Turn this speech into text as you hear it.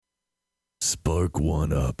spark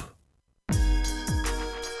one up.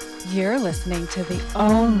 You're listening to the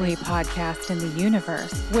only podcast in the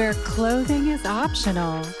universe where clothing is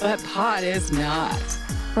optional, but pot is not.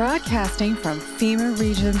 Broadcasting from FEMA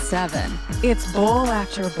Region 7, it's Bowl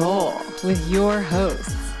After Bowl with your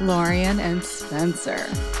hosts, Lorian and Spencer.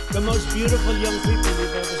 The most beautiful young people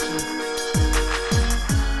you've ever seen.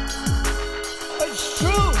 It's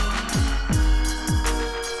true.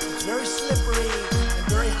 It's very slippery and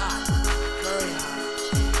very hot. Very hot.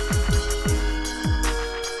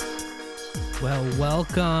 Well,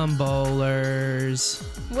 welcome, bowlers.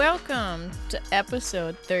 Welcome to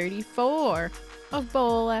episode 34 of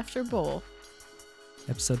Bowl After Bowl.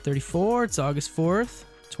 Episode 34, it's August 4th,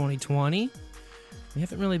 2020. We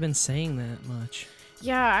haven't really been saying that much.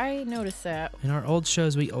 Yeah, I noticed that. In our old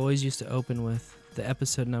shows, we always used to open with the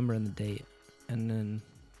episode number and the date. And then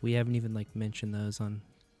we haven't even, mentioned those on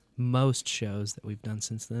most shows that we've done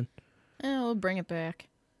since then. We'll bring it back.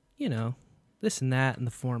 You know, this and that and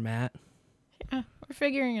the format. Yeah, we're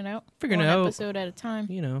figuring it out. Figuring One it out. episode at a time.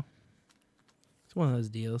 You know, it's one of those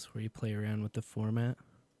deals where you play around with the format.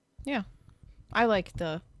 Yeah. I like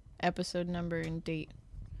the episode number and date.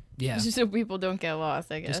 Yeah. Just so people don't get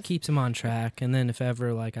lost, I guess. Just keeps them on track. And then if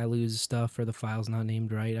ever, I lose stuff or the file's not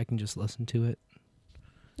named right, I can just listen to it.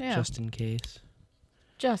 Yeah. Just in case.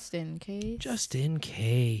 Just in case. Just in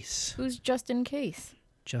case. Who's just in case?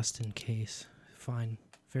 Just in case. Fine.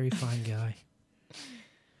 Very fine guy.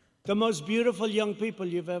 The most beautiful young people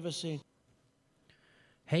you've ever seen.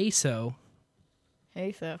 Hey, so,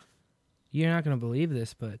 Hey, so. you're not going to believe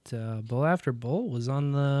this, but Bowl After Bowl was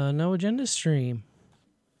on the No Agenda stream.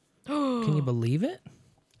 Can you believe it?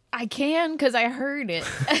 I can, because I heard it.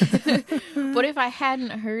 But if I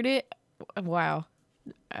hadn't heard it, wow.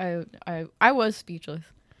 I was speechless.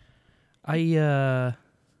 I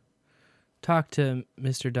talked to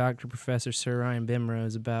Mr. Dr. Professor Sir Ryan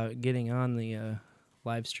Bimrose about getting on the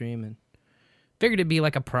live stream and figured it'd be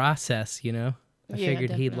like a process, you know? I Yeah, figured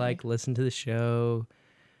he'd definitely. listen to the show,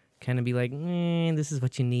 kind of be like, this is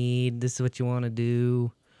what you need, this is what you want to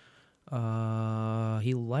do.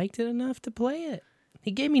 He liked it enough to play it. He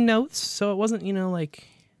gave me notes, so it wasn't, it's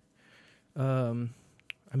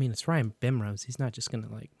Ryan Bimrose. He's not just gonna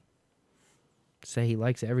say he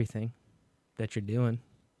likes everything that you're doing.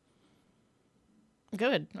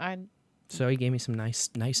 Good. So he gave me some nice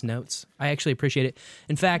notes. I actually appreciate it.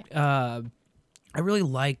 In fact, I really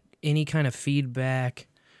like any kind of feedback,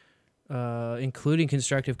 including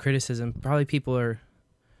constructive criticism. Probably people are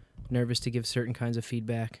nervous to give certain kinds of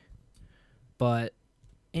feedback, but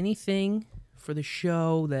anything for the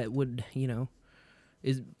show that would,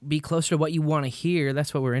 is be closer to what you want to hear,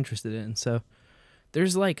 that's what we're interested in. So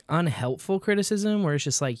there's unhelpful criticism where it's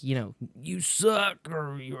just you suck,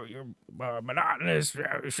 or you're monotonous,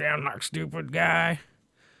 you sound like a stupid guy,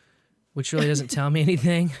 which really doesn't tell me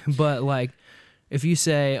anything. But if you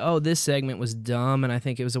say, oh, this segment was dumb and I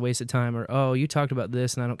think it was a waste of time, or oh, you talked about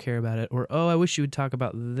this and I don't care about it, or oh, I wish you would talk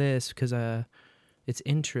about this because it's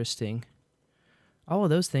interesting. All of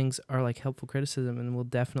those things are helpful criticism, and we'll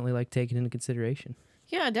definitely take it into consideration.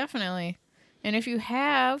 Yeah, definitely. And if you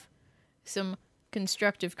have some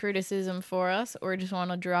constructive criticism for us, or just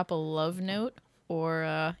want to drop a love note,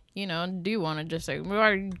 or, do want to just say,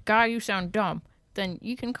 God, you sound dumb, then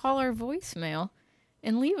you can call our voicemail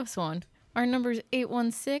and leave us one. Our number is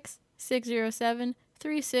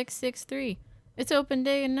 816-607-3663. It's open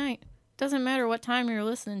day and night. Doesn't matter what time you're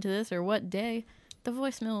listening to this or what day. The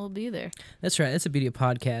voicemail will be there. That's right. That's the beauty of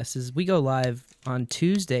podcasts is we go live on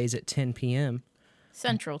Tuesdays at 10 p.m.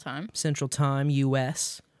 Central time. Central Time,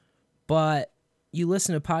 U.S., but you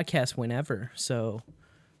listen to podcasts whenever, so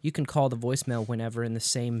you can call the voicemail whenever in the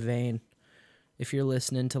same vein. If you're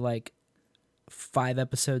listening to 5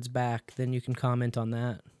 episodes back, then you can comment on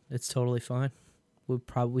that. It's totally fine. We'll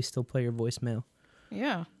probably still play your voicemail.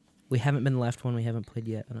 Yeah. We haven't been left one we haven't played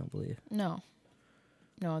yet, I don't believe. No,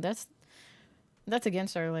 that's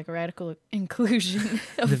against our radical inclusion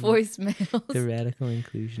of voicemails. The radical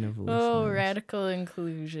inclusion of voicemails. Oh, radical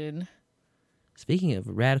inclusion. Speaking of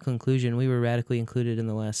radical inclusion, we were radically included in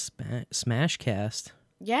the last Smashcast.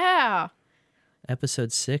 Yeah.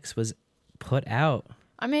 Episode 6 was put out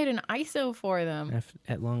I made an ISO for them.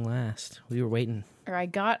 at long last. We were waiting Or I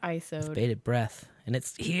got with ISO'd. bated breath. And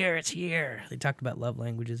it's here. They talked about love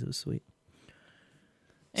languages. It was sweet.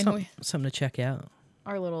 And Something to check out.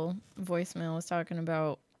 our little voicemail was talking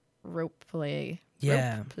about rope play.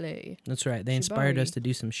 Yeah. Rope play. That's right. They inspired us Shibari. to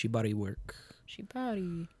do some shibari work.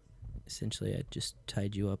 Shibari. Essentially, I just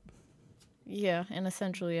tied you up. Yeah, and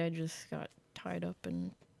essentially I just got tied up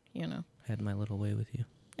and, Had my little way with you.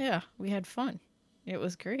 yeah, we had fun. It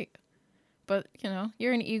was great. but,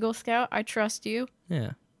 you're an Eagle Scout. I trust you.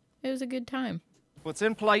 Yeah. It was a good time. What's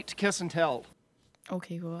in polite to kiss and tell?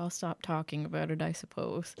 Okay, well, I'll stop talking about it, I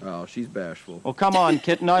suppose. Oh, she's bashful. Oh, come on,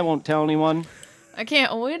 kitten. I won't tell anyone. I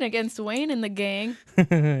can't win against Wayne and the gang.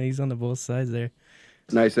 He's on the both sides there.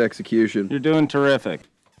 Nice execution. You're doing terrific.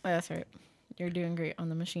 That's right. You're doing great on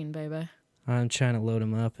the machine, baby. I'm trying to load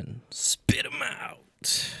him up and spit him out.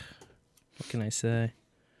 What can I say?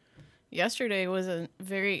 Yesterday was a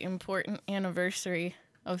very important anniversary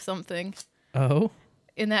of something. Oh?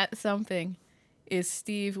 And that something is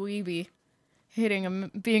Steve Wiebe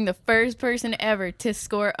being the first person ever to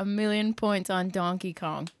score 1,000,000 points on Donkey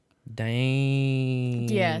Kong. Dang.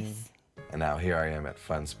 Yes. And now here I am at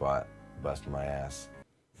Fun Spot, busting my ass.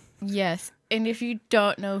 Yes. And if you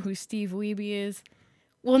don't know who Steve Wiebe is,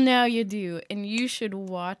 well, now you do. And you should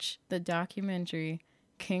watch the documentary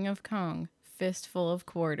King of Kong, Fistful of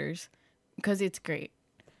Quarters, because it's great.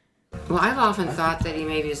 Well, I've often thought that he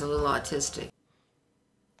maybe is a little autistic.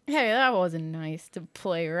 Hey, that wasn't nice to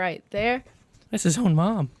play right there. That's his own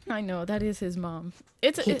mom. I know, that is his mom.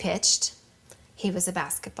 He pitched. He was a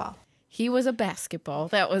basketball. He was a basketball.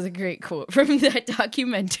 That was a great quote from that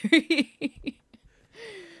documentary.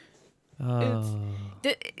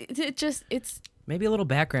 It's maybe a little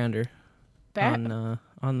backgrounder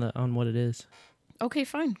on what it is. Okay,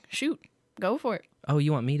 fine. Shoot. Go for it. Oh,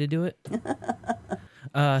 you want me to do it?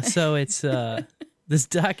 So it's this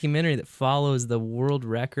documentary that follows the world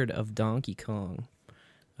record of Donkey Kong.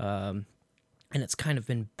 And it's kind of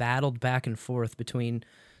been battled back and forth between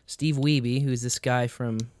Steve Wiebe, who's this guy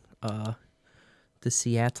from the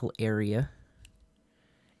Seattle area,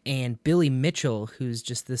 and Billy Mitchell, who's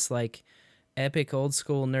just this like epic old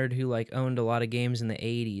school nerd who like owned a lot of games in the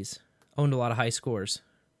 80s, owned a lot of high scores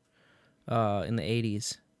in the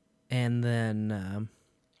 80s. And then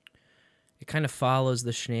it kind of follows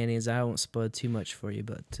the shenanigans. I won't spoil too much for you,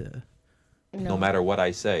 but no matter what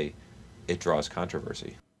I say, it draws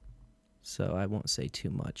controversy. So I won't say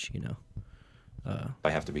too much, I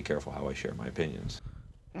have to be careful how I share my opinions.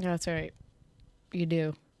 That's right. You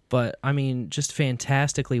do. But, I mean, just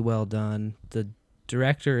fantastically well done. The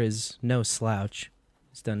director is no slouch.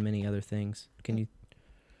 He's done many other things. Can you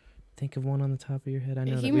think of one on the top of your head? I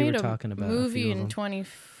know that we were talking about He made a movie a few of them. in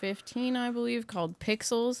 2015, I believe, called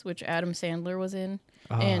Pixels, which Adam Sandler was in.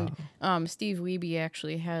 And Steve Wiebe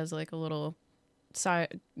actually has like a little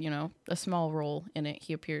side, a small role in it.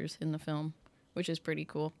 He appears in the film, which is pretty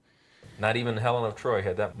cool. Not even Helen of Troy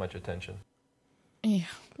had that much attention. Yeah.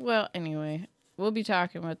 Well, anyway, we'll be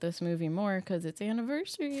talking about this movie more because its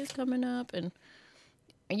anniversary is coming up, and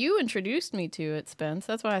you introduced me to it, Spence.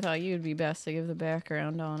 That's why I thought you'd be best to give the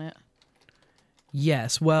background on it.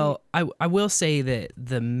 Yes, well, I will say that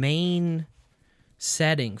the main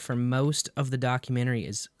setting for most of the documentary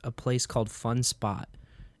is a place called Fun Spot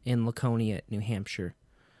in Laconia, New Hampshire.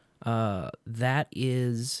 That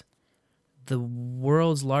is the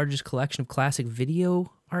world's largest collection of classic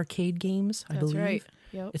video arcade games, I believe. That's right.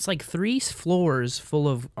 Yep. It's like 3 floors full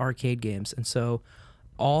of arcade games. And so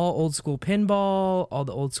all old school pinball, all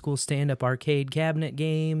the old school stand-up arcade cabinet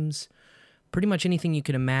games, pretty much anything you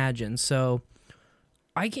could imagine. So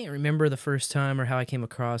I can't remember the first time or how I came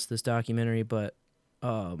across this documentary, but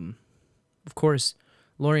of course,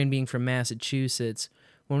 Lorian being from Massachusetts,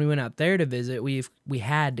 when we went out there to visit, we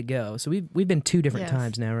had to go. So we've been 2 different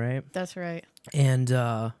times now, right? That's right. And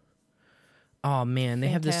oh man, they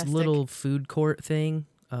have this Fantastic. little food court thing,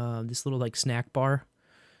 this little like snack bar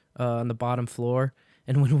on the bottom floor.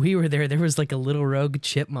 And when we were there was like a little rogue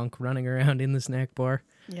chipmunk running around in the snack bar.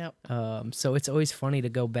 Yep. So it's always funny to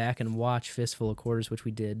go back and watch Fistful of Quarters, which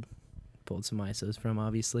we did, pulled some ISOs from,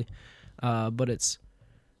 obviously. But it's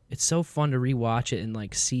so fun to rewatch it and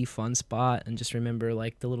like see Fun Spot and just remember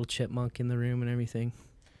like the little chipmunk in the room and everything.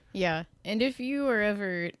 Yeah, and if you are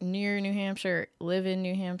ever near New Hampshire, live in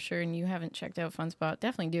New Hampshire, and you haven't checked out Fun Spot,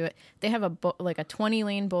 definitely do it. They have a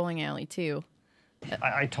 20-lane bowling alley too.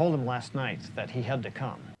 I told him last night that he had to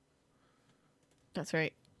come. That's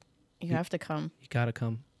right. You have to come. You gotta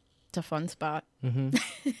come to Fun Spot.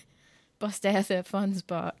 Mm-hmm. Bust ass at Fun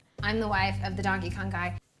Spot. I'm the wife of the Donkey Kong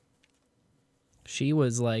guy. She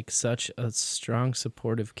was like such a strong,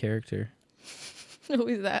 supportive character. Oh,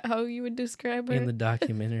 is that how you would describe her? In the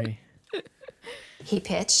documentary. He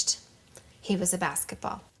pitched. He was a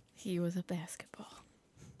basketball. He was a basketball.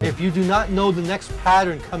 If you do not know the next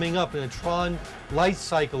pattern coming up in a Tron light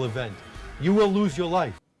cycle event, you will lose your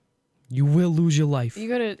life. You will lose your life.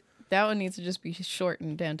 That one needs to just be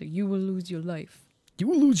shortened down to "You will lose your life." You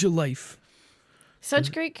will lose your life.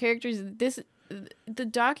 Such great characters. The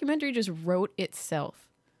documentary just wrote itself.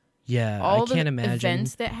 Yeah, All I can't the imagine.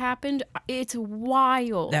 events that happened, it's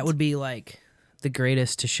wild. That would be like the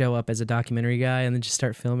greatest to show up as a documentary guy and then just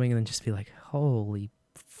start filming and then just be like, holy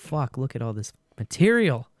fuck, look at all this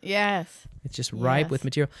material. Yes. It's just ripe with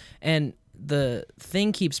material. And the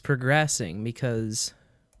thing keeps progressing because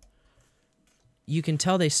you can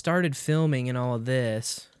tell they started filming and all of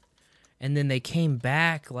this, and then they came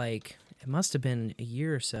back, like, it must have been a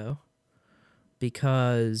year or so,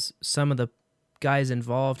 because some of the guys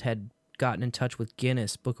involved had gotten in touch with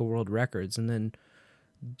Guinness Book of World Records, and then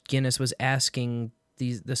Guinness was asking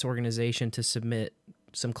this organization to submit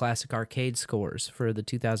some classic arcade scores for the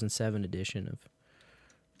 2007 edition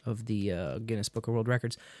of the Guinness Book of World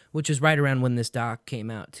Records, which is right around when this doc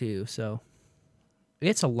came out too. So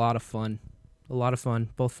it's a lot of fun. A lot of fun.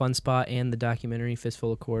 Both Fun Spot and the documentary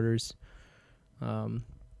Fistful of Quarters.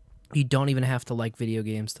 You don't even have to like video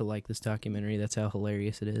games to like this documentary. That's how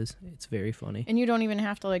hilarious it is. It's very funny. And you don't even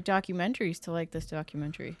have to like documentaries to like this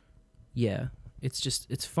documentary. Yeah.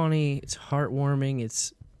 It's funny. It's heartwarming.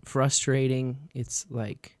 It's frustrating. It's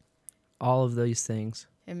like all of these things.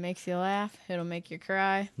 It makes you laugh. It'll make you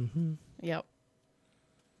cry. Mm-hmm. Yep.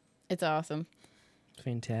 It's awesome.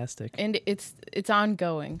 Fantastic. And it's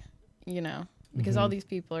ongoing, you know, because all Mhm. these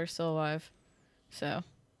people are still alive. So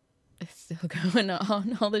it's still going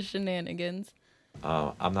on, all the shenanigans.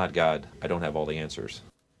 I'm not God. I don't have all the answers.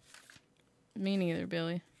 Me neither,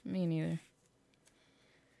 Billy. Me neither.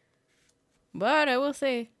 But I will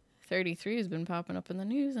say 33 has been popping up in the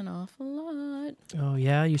news an awful lot. Oh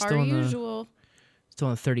yeah, you still Our on usual. Still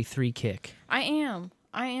on the 33 kick. I am.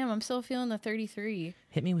 I'm still feeling the 33.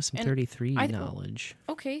 Hit me with some And 33 knowledge.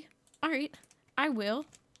 Okay. All right. I will.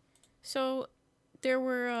 So there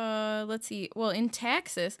were, let's see. Well, in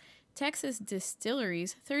Texas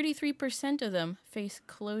distilleries, 33% of them face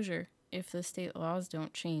closure if the state laws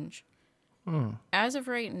don't change. Oh. As of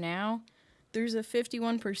right now, there's a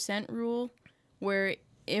 51% rule where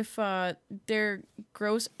if their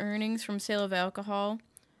gross earnings from sale of alcohol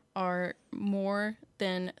are more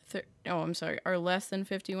than are less than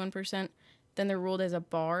 51%, then they're ruled as a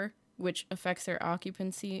bar, which affects their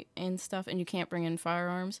occupancy and stuff, and you can't bring in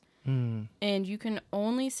firearms. Mm. And you can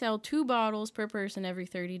only sell 2 bottles per person every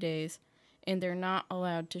 30 days, and they're not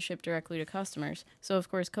allowed to ship directly to customers. So, of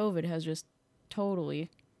course, COVID has just totally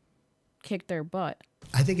kicked their butt.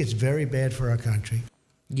 I think it's very bad for our country.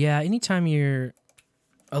 Yeah, anytime you're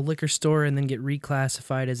a liquor store and then get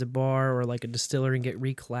reclassified as a bar, or like a distillery and get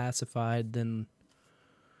reclassified, then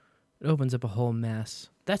it opens up a whole mess.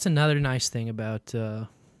 That's another nice thing about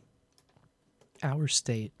our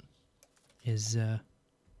state is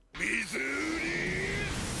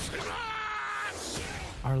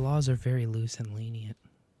our laws are very loose and lenient.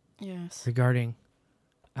 Yes. Regarding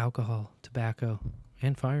alcohol, tobacco,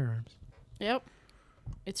 and firearms. Yep.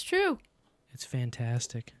 It's true. It's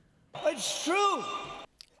fantastic. It's true.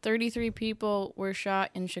 33 people were shot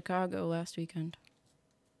in Chicago last weekend.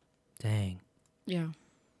 Dang. Yeah.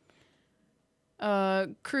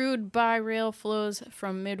 Crude by rail flows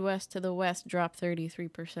from Midwest to the West dropped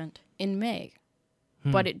 33% in May.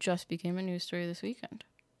 But it just became a news story this weekend.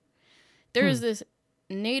 There is this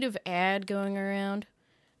native ad going around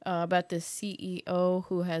about this CEO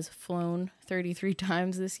who has flown 33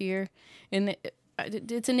 times this year. And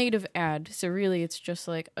it's a native ad, so really it's just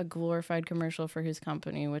like a glorified commercial for his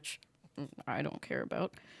company, which I don't care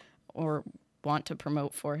about or want to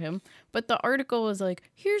promote for him. But the article was like,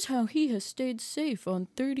 here's how he has stayed safe on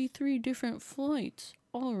 33 different flights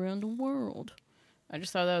all around the world. I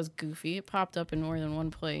just thought that was goofy. It popped up in more than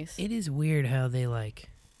one place. It is weird how they like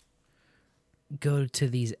go to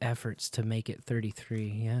these efforts to make it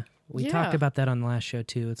 33. Yeah. We talked about that on the last show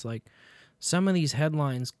too. It's like some of these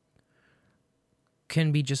headlines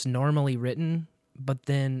can be just normally written, but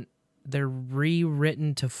then they're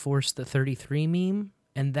rewritten to force the 33 meme.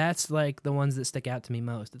 And that's like the ones that stick out to me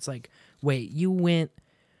most. It's like, wait, you went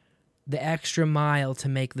the extra mile to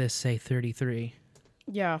make this say 33.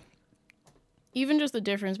 Yeah. Even just the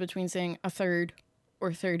difference between saying a third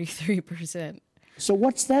or 33%. So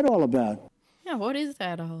what's that all about? Yeah, what is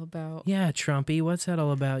that all about? Yeah, Trumpy, what's that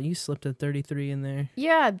all about? You slipped a 33 in there.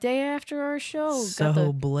 Yeah, day after our show. So got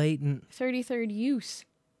the blatant. 33rd use.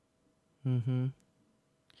 Mm-hmm.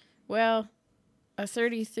 Well, a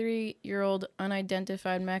 33-year-old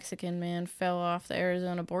unidentified Mexican man fell off the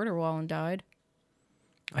Arizona border wall and died.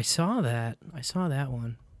 I saw that. I saw that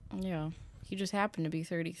one. Yeah, he just happened to be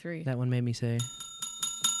 33. That one made me say,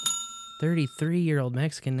 33-year-old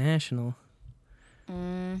Mexican national.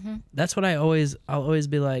 Mm-hmm. That's what I'll always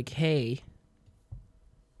be like, hey,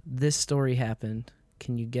 this story happened.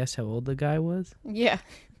 Can you guess how old the guy was? Yeah.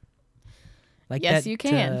 Like Yes, that, you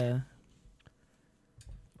can.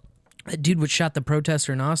 That dude which shot the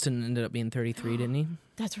protester in Austin ended up being 33, didn't he?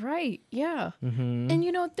 That's right. Yeah. Mm-hmm.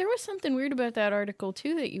 And there was something weird about that article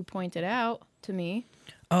too that you pointed out to me.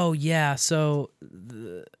 Oh yeah, so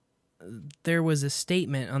there was a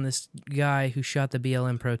statement on this guy who shot the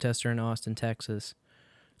BLM protester in Austin, Texas.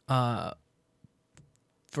 For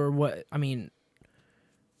what I mean,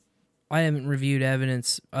 I haven't reviewed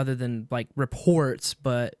evidence other than like reports,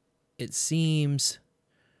 but it seems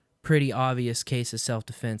pretty obvious case of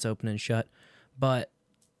self-defense, open and shut. But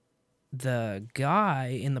the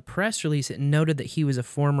guy in the press release, it noted that he was a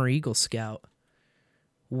former Eagle Scout,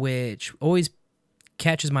 which always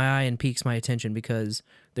catches my eye and piques my attention because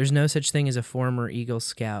there's no such thing as a former Eagle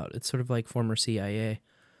Scout. It's sort of like former CIA,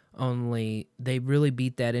 only they really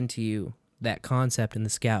beat that into you, that concept in the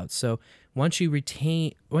Scouts. So once you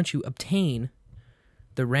obtain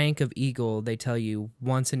the rank of Eagle, they tell you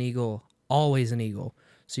once an Eagle, always an Eagle.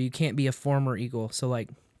 So you can't be a former Eagle. So like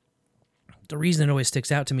the reason it always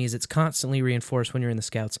sticks out to me is it's constantly reinforced when you're in the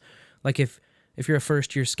Scouts. Like if you're a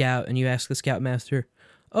first-year Scout and you ask the Scoutmaster,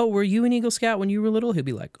 "Oh, were you an Eagle Scout when you were little?" He'll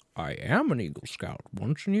be like, "I am an Eagle Scout.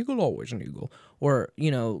 Once an Eagle, always an Eagle." Or,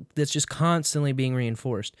 that's just constantly being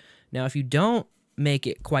reinforced. Now, if you don't make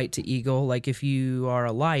it quite to Eagle, like if you are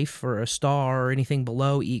a Life or a Star or anything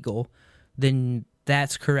below Eagle, then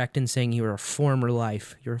that's correct in saying you're a former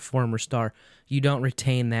Life, you're a former Star. You don't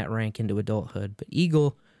retain that rank into adulthood. But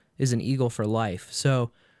Eagle is an Eagle for life.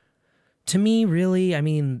 So to me, really, I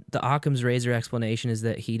mean, the Occam's razor explanation is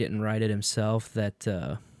that he didn't write it himself,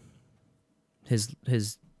 that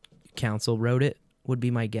his counsel wrote it, would be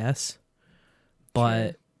my guess.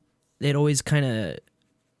 But it always kind of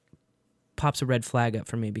pops a red flag up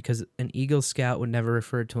for me because an Eagle Scout would never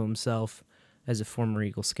refer to himself as a former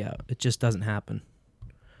Eagle Scout. It just doesn't happen.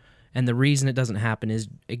 And the reason it doesn't happen is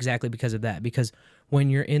exactly because of that. Because when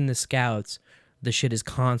you're in the Scouts, the shit is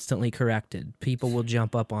constantly corrected. People will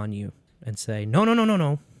jump up on you and say,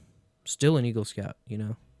 no, still an Eagle Scout,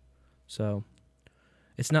 So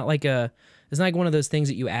it's not like one of those things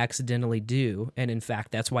that you accidentally do. And in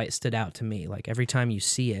fact, that's why it stood out to me. Like every time you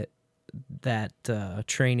see it, that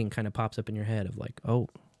training kind of pops up in your head of like, oh,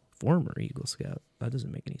 former Eagle Scout. That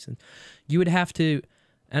doesn't make any sense. You would have to,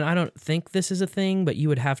 and I don't think this is a thing, but you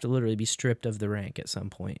would have to literally be stripped of the rank at some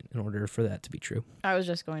point in order for that to be true. I was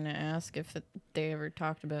just going to ask if they ever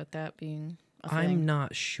talked about that being a thing. I'm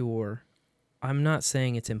not sure. I'm not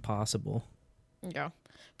saying it's impossible. Yeah.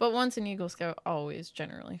 But once an Eagle Scout, always,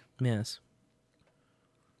 generally. Yes.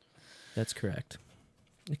 That's correct.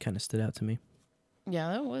 It kind of stood out to me. Yeah,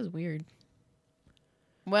 that was weird.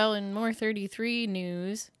 Well, in more 33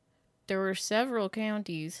 news, there were several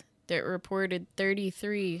counties that reported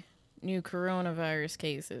 33 new coronavirus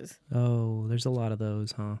cases. Oh, there's a lot of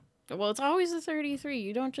those, huh? Well, it's always the 33.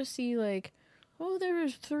 You don't just see like, oh, there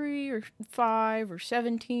was 3 or 5 or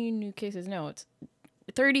 17 new cases. No, it's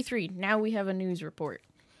 33. Now we have a news report.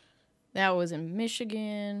 That was in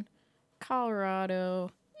Michigan,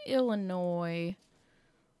 Colorado, Illinois.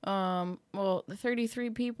 Well, the 33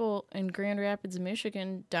 people in Grand Rapids,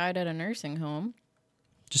 Michigan died at a nursing home.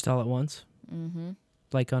 Just all at once? Mm-hmm.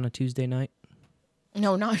 Like on a Tuesday night?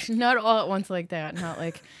 No, not all at once like that. Not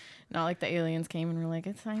like the aliens came and were like,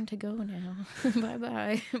 it's time to go now.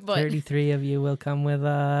 Bye-bye. But 33 of you will come with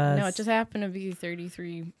us. No, it just happened to be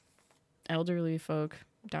 33 elderly folk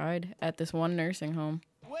died at this one nursing home.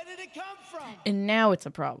 Where did it come from? And now it's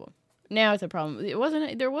a problem. There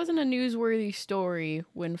wasn't a newsworthy story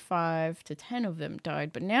when 5 to 10 of them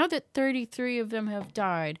died, but now that 33 of them have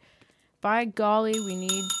died, by golly, we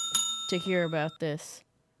need to hear about this,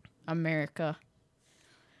 America.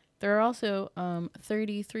 There are also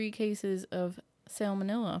 33 cases of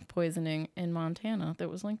salmonella poisoning in Montana that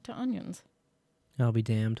was linked to onions. I'll be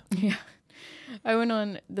damned. Yeah. I went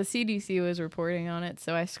on, the CDC was reporting on it,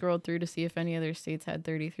 so I scrolled through to see if any other states had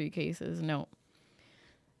 33 cases. No.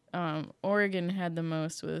 Oregon had the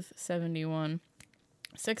most with 71.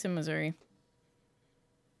 6 in Missouri.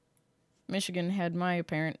 Michigan had my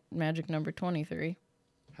apparent magic number 23.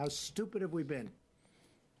 How stupid have we been?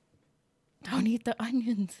 Don't eat the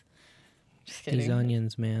onions. Just kidding. These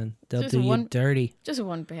onions, man. They'll Just do you dirty. Just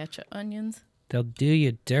one batch of onions. They'll do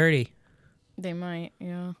you dirty. They might,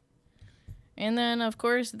 yeah. And then, of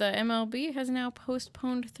course, the MLB has now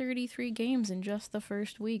postponed 33 games in just the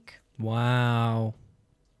first week. Wow.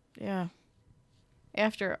 Yeah.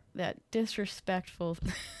 After that disrespectful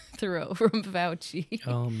throw from Fauci.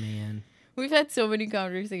 Oh, man. We've had so many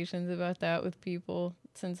conversations about that with people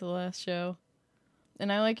since the last show.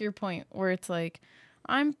 And I like your point where it's like,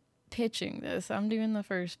 I'm pitching this. I'm doing the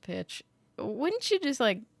first pitch. Wouldn't you just,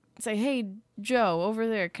 like, say, hey, Joe, over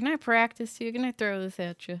there, can I practice here? Can I throw this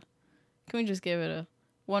at you? Can we just give it a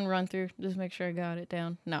one run through? Just make sure I got it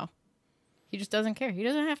down. No. He just doesn't care. He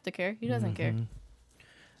doesn't have to care. He doesn't care.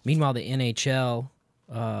 Meanwhile, the NHL,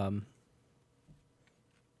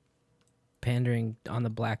 pandering on the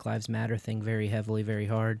Black Lives Matter thing very heavily, very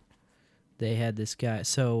hard. They had this guy.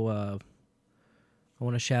 So I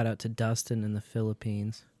want to shout out to Dustin in the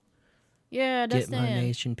Philippines. Yeah, Dustin. Get My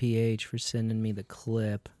Nation PH for sending me the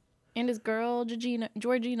clip. And his girl,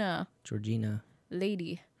 Georgina.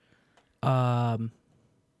 Lady.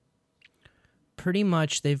 Pretty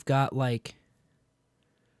much they've got like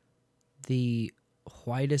the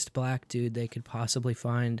whitest black dude they could possibly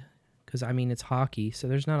find. Because, I mean, it's hockey, so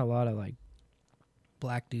there's not a lot of like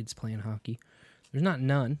black dudes playing hockey. There's not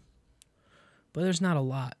none. But there's not a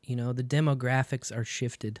lot, you know. The demographics are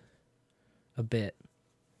shifted a bit.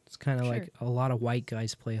 It's kind of like a lot of white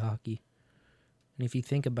guys play hockey. And if you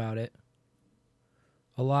think about it,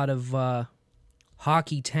 a lot of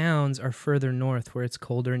hockey towns are further north where it's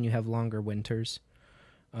colder and you have longer winters.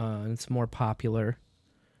 And it's more popular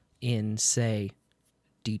in, say,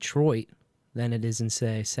 Detroit than it is in,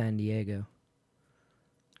 say, San Diego.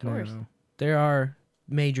 Of course. There are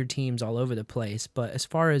major teams all over the place, but as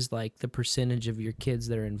far as like the percentage of your kids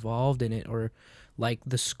that are involved in it, or like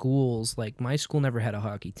the schools, like my school never had a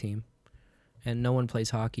hockey team and no one plays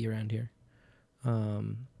hockey around here.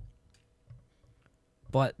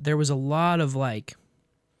 But there was a lot of like,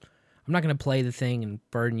 I'm not going to play the thing and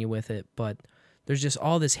burden you with it, but there's just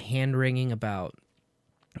all this hand-wringing about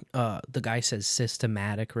the guy says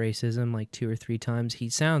systematic racism like 2 or 3 times. He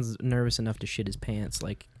sounds nervous enough to shit his pants,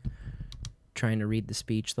 like trying to read the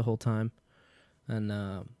speech the whole time. And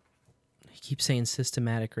he keeps saying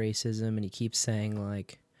systematic racism, and he keeps saying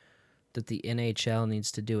like that the NHL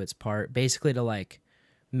needs to do its part, basically to like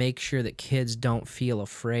make sure that kids don't feel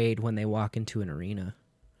afraid when they walk into an arena.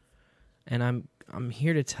 And I'm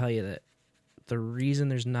here to tell you that the reason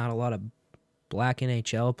there's not a lot of black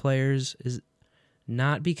NHL players is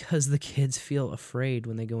not because the kids feel afraid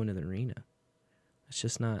when they go into the arena. It's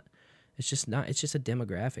just a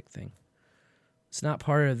demographic thing. It's not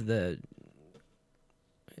part of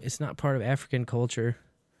African culture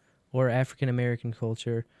or African American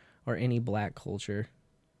culture or any black culture.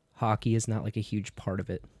 Hockey is not like a huge part of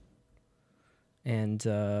it.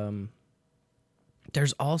 And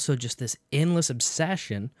there's also just this endless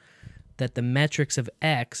obsession that the metrics of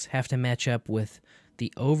X have to match up with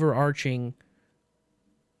the overarching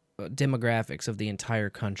demographics of the entire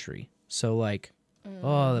country. So like,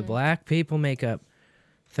 the black people make up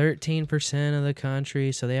 13% of the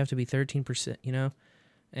country, so they have to be 13%, you know?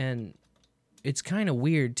 And it's kind of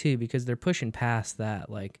weird too, because they're pushing past that.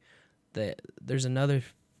 Like, there's another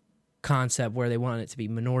concept where they want it to be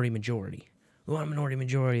minority majority. We want a minority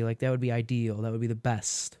majority, like that would be ideal, that would be the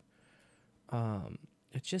best.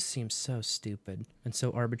 It just seems so stupid and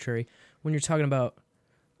so arbitrary when you're talking about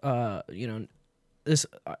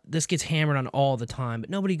this gets hammered on all the time, but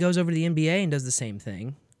nobody goes over to the NBA and does the same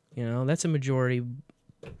thing. You know, that's a majority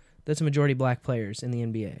black players in the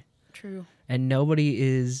NBA. True. And nobody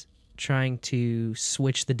is trying to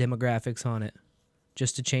switch the demographics on it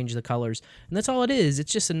just to change the colors. And that's all it is.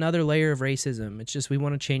 It's just another layer of racism. It's just we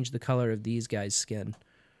want to change the color of these guys' skin.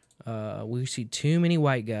 We see too many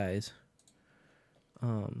white guys.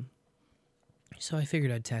 So I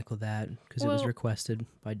figured I'd tackle that because it was requested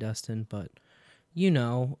by Dustin. But, you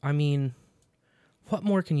know, I mean, what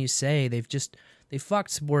more can you say? They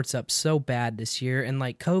fucked sports up so bad this year, and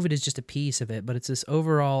like COVID is just a piece of it, but it's this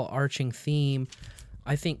overall arching theme.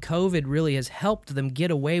 I think COVID really has helped them get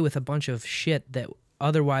away with a bunch of shit that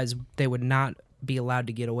otherwise they would not be allowed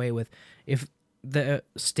to get away with. If the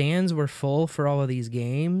stands were full for all of these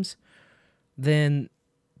games, then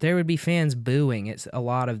there would be fans booing at a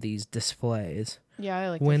lot of these displays. Yeah, I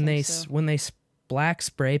like when when they black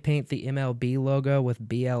spray paint the MLB logo with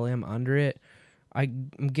BLM under it. I'm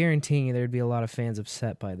guaranteeing you there'd be a lot of fans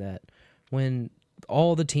upset by that. When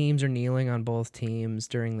all the teams are kneeling on both teams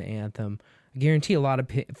during the anthem, I guarantee a lot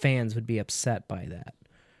of fans would be upset by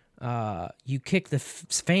that. You kick the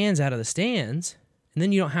fans out of the stands, and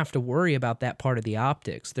then you don't have to worry about that part of the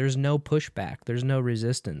optics. There's no pushback. There's no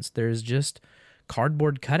resistance. There's just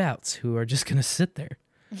cardboard cutouts who are just going to sit there.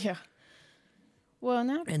 Yeah. Well,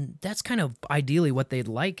 and that's kind of ideally what they'd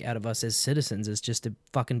like out of us as citizens, is just to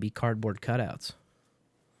fucking be cardboard cutouts.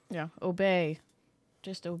 Yeah, obey.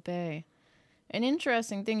 Just obey. An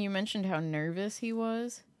interesting thing, you mentioned how nervous he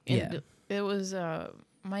was. Yeah. It was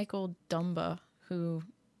Michael Dumba who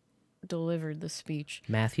delivered the speech.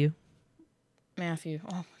 Matthew.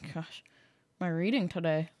 Oh my gosh. My reading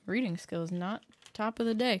today, reading skills not top of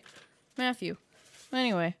the day. Matthew.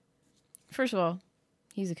 Anyway, first of all,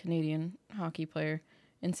 he's a Canadian hockey player.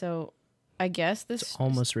 And so I guess this... It's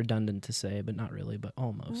almost redundant to say, but not really, but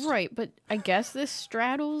almost. Right, but I guess this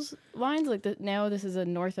straddles lines. Like, now this is a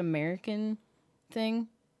North American thing,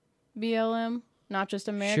 BLM, not just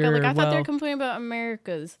America. Sure, like, I thought they well, were complaining about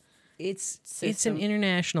America's It's system. an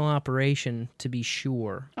international operation, to be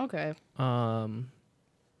sure. Okay. They're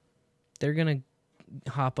going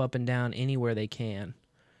to hop up and down anywhere they can.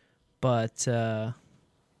 But...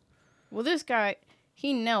 Well, this guy,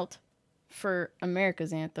 he knelt for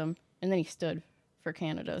America's anthem, and then he stood for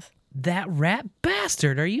Canada's. That rat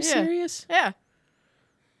bastard, are you serious? Yeah.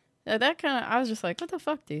 That kind of, I was just like, what the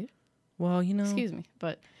fuck, dude? Well, you know... Excuse me,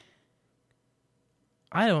 but...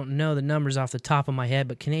 I don't know the numbers off the top of my head,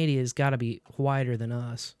 but Canada's got to be whiter than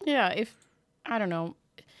us. Yeah, I don't know.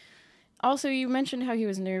 Also, you mentioned how he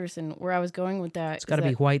was nervous, and where I was going with that... It's got to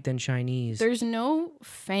be white than Chinese. There's no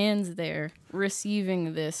fans there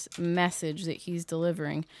receiving this message that he's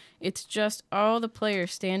delivering. It's just all the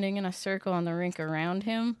players standing in a circle on the rink around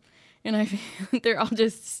him, and I feel like they're all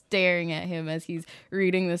just staring at him as he's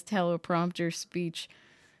reading this teleprompter speech.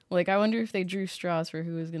 Like, I wonder if they drew straws for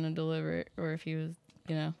who was going to deliver it, or if he was,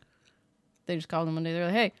 they just called him one day. They're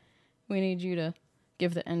like, hey, we need you to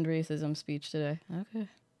give the end racism speech today. Okay.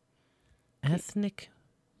 Ethnic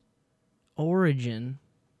origin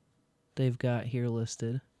they've got here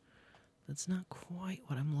listed. That's not quite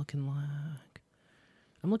what I'm looking like.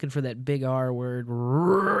 I'm looking for that big R word,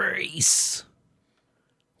 race.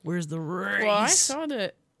 Where's the race? Well, I saw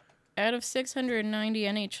that out of 690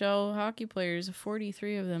 NHL hockey players,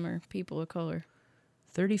 43 of them are people of color.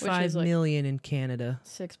 35 million in Canada.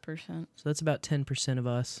 6%. So that's about 10% of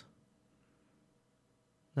us.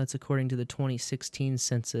 That's according to the 2016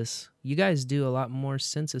 census. You guys do a lot more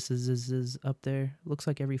censuses up there. Looks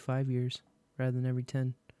like every 5 years rather than every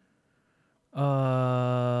 10.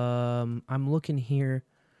 I'm looking here.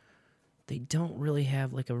 They don't really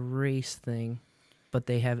have like a race thing, but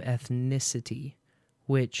they have ethnicity,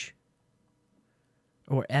 or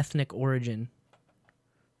ethnic origin.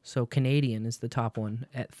 So Canadian is the top one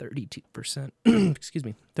at 32%. Excuse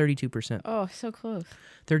me, 32%. Oh, so close.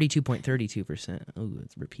 32.32%. Oh,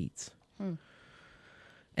 it repeats.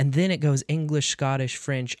 And then it goes English, Scottish,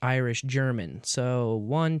 French, Irish, German. So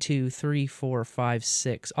 1, 2, 3, 4, 5,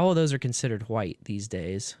 6. All of those are considered white these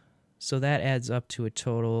days. So that adds up to a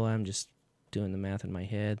total. I'm just doing the math in my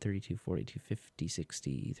head. 32, 42, 50,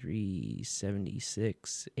 63,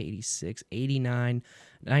 76, 86, 89,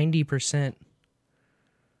 90%.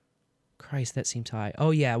 Christ, that seems high.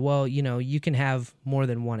 Oh, yeah. Well, you can have more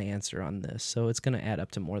than one answer on this, so it's going to add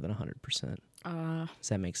up to more than 100%. Does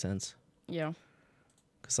that make sense? Yeah.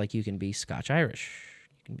 Because, you can be Scotch-Irish.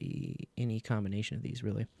 You can be any combination of these,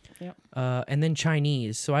 really. Yep. And then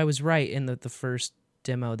Chinese. So I was right in the first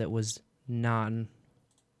demo that was non-white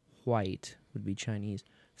would be Chinese.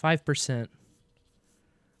 5%,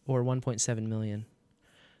 or 1.7 million.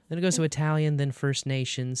 Then it goes to Italian, then First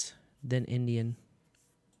Nations, then Indian.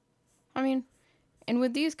 I mean, and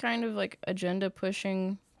with these kind of agenda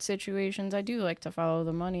pushing situations, I do like to follow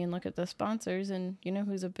the money and look at the sponsors. And you know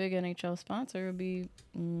who's a big NHL sponsor would be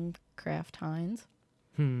Kraft Heinz.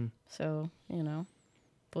 So,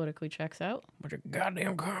 politically checks out. Bunch of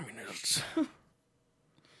goddamn communists.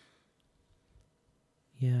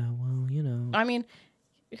 Yeah, well, I mean,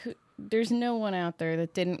 there's no one out there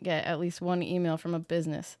that didn't get at least one email from a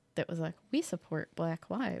business that was like, we support Black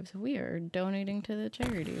lives. We are donating to the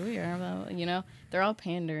charity. We are, they're all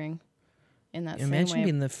pandering in that same way. Imagine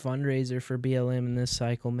being the fundraiser for BLM in this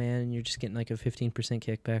cycle, man, and you're just getting a 15%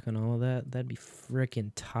 kickback on all of that. That'd be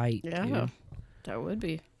freaking tight, dude. That would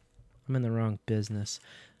be. I'm in the wrong business.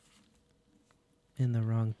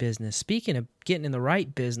 Speaking of getting in the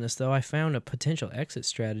right business, though, I found a potential exit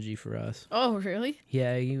strategy for us. Oh, really?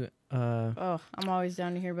 Yeah, I'm always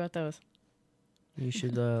down to hear about those. You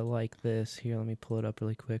should like this. Here, let me pull it up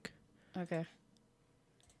really quick. Okay.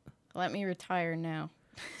 Let me retire now.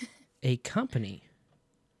 A company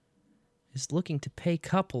is looking to pay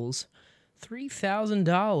couples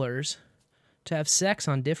 $3,000 to have sex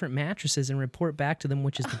on different mattresses and report back to them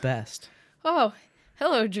which is the best. Oh,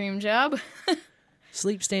 hello, dream job.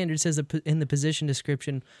 Sleep Standard says in the position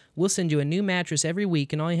description, we'll send you a new mattress every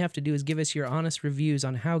week, and all you have to do is give us your honest reviews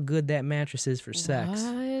on how good that mattress is for sex.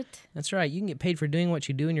 What? That's right. You can get paid for doing what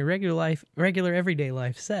you do in your regular everyday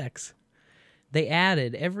life, sex. They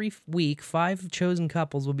added every week 5 chosen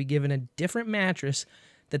couples will be given a different mattress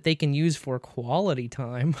that they can use for quality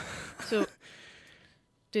time. So,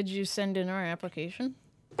 did you send in our application?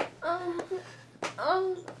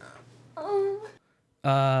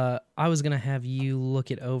 I was going to have you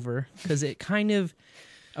look it over because it kind of...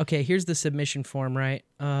 Okay, here's the submission form, right?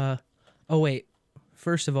 Oh, wait.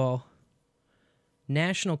 First of all,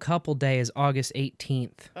 National Couple Day is August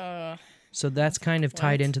 18th. So that's kind of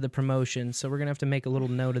tied into the promotion. So we're going to have to make a little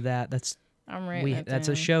note of that. I'm right. That's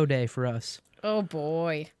a show day for us. Oh,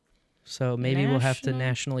 boy. So maybe we'll have to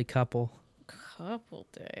nationally couple. Couple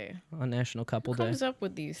Day. On National Couple Day. Who comes up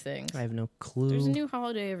with these things? I have no clue. There's a new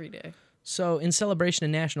holiday every day. So in celebration of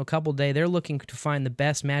National Couple Day, they're looking to find the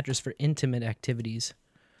best mattress for intimate activities.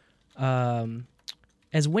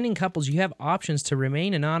 As winning couples, you have options to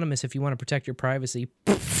remain anonymous if you want to protect your privacy.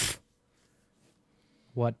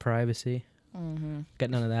 What privacy? Mm-hmm. Got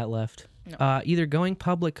none of that left. No. Either going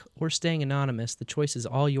public or staying anonymous. The choice is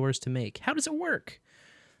all yours to make. How does it work?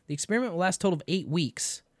 The experiment will last a total of 8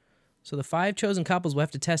 weeks. So the 5 chosen couples will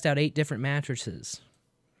have to test out 8 different mattresses.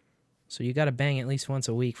 So you got to bang at least once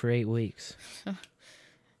a week for 8 weeks.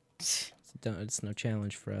 It's no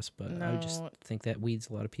challenge for us, but I just think that weeds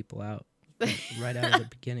a lot of people out right out of the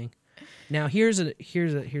beginning. Now here's a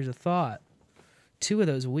thought. 2 of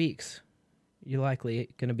those weeks, you're likely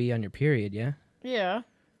going to be on your period, yeah? Yeah.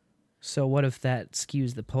 So what if that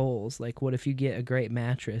skews the polls? Like, what if you get a great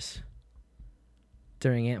mattress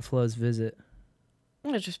during Aunt Flo's visit?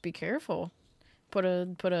 Well, just be careful. Put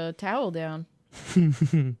a towel down.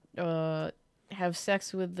 Have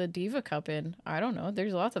sex with the Diva Cup in. I don't know.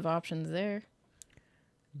 There's lots of options there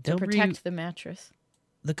to protect the mattress.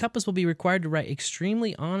 The couples will be required to write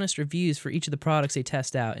extremely honest reviews for each of the products they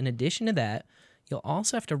test out. In addition to that, you'll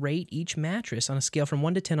also have to rate each mattress on a scale from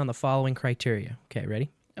 1 to 10 on the following criteria. Okay, ready?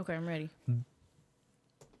 Okay, I'm ready.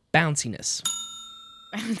 Bounciness.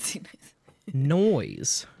 Bounciness.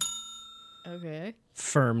 Noise. Okay.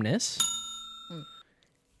 Firmness.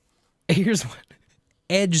 Here's one.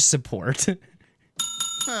 Edge support.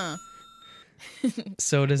 Huh.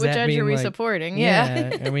 So does that mean, which edge are we like, supporting?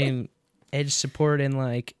 Yeah. I mean, edge support in,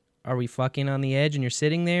 like, are we fucking on the edge and you're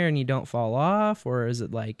sitting there and you don't fall off? Or is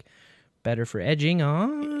it, like, better for edging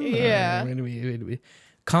on? Yeah.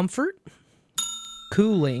 Comfort,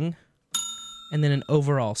 cooling, and then an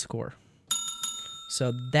overall score.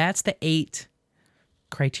 So that's the 8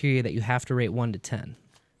 criteria that you have to rate 1 to 10.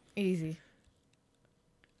 Easy.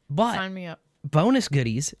 But sign me up. Bonus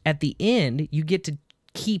goodies, at the end, you get to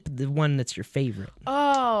keep the one that's your favorite.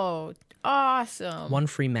 Oh, awesome. 1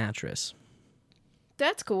 free mattress.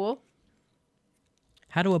 That's cool.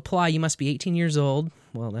 How to apply, you must be 18 years old.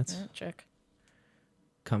 Well, that's check.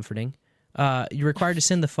 Comforting. You're required to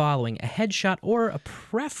send the following: a headshot or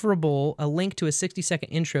a link to a 60-second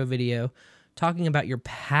intro video talking about your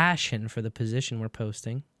passion for the position we're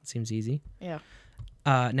posting. It seems easy. Yeah.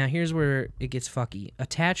 Now here's where it gets fucky.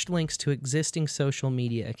 Attached links to existing social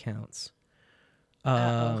media accounts.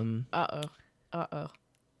 Uh-oh.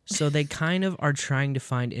 So they kind of are trying to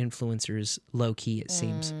find influencers low key, it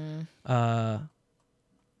seems.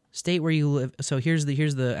 State where you live. So here's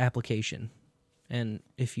the application. And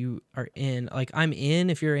if you are in, like, I'm in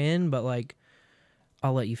if you're in, but, like,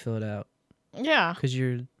 I'll let you fill it out. Yeah. Because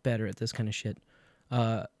you're better at this kind of shit.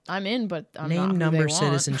 I'm in, but I'm name, not who number, they want.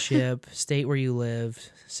 citizenship, state where you live,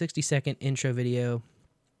 60-second intro video.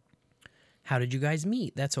 How did you guys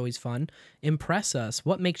meet? That's always fun. Impress us.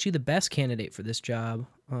 What makes you the best candidate for this job?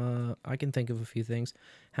 I can think of a few things.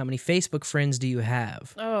 How many Facebook friends do you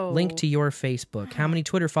have? Oh. Link to your Facebook. How many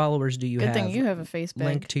Twitter followers do you have? Good thing you have a Facebook.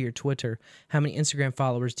 Link to your Twitter. How many Instagram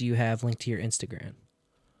followers do you have? Link to your Instagram.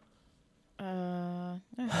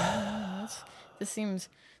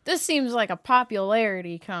 This seems like a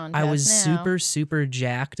popularity contest. I was now. super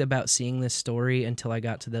jacked about seeing this story until I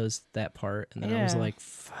got to that part, and then I was like,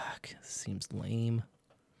 "Fuck, this seems lame."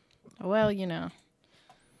 Well, you can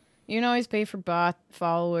always pay for bot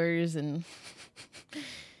followers and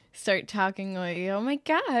start talking like, "Oh my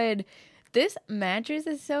god, this mattress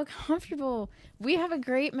is so comfortable. We have a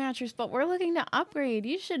great mattress, but we're looking to upgrade.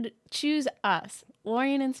 You should choose us,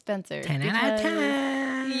 Lorian and Spencer." 10 out of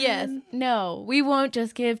 10. Yes. No, we won't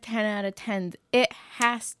just give 10 out of 10s. It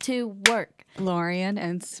has to work. Lorian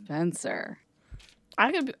and Spencer.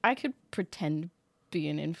 I could pretend to be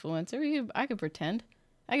an influencer. I could pretend.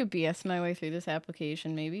 I could BS my way through this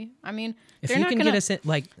application, maybe. I mean, if you can get us in,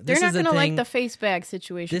 like, they're not going to like the face bag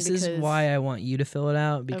situation. This is why I want you to fill it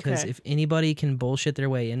out, because Okay. if anybody can bullshit their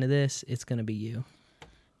way into this, it's going to be you.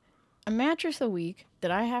 A mattress a week that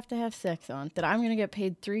I have to have sex on, that I'm going to get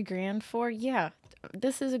paid $3,000 for. Yeah,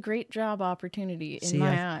 this is a great job opportunity in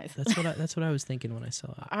my eyes. That's what I was thinking when I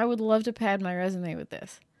saw it. I would love to pad my resume with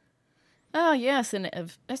this. Oh, yes, and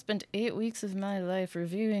I spent 8 weeks of my life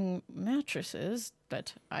reviewing mattresses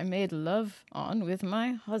that I made love on with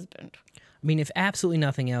my husband. I mean, if absolutely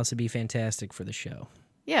nothing else, it'd be fantastic for the show.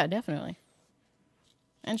 Yeah, definitely.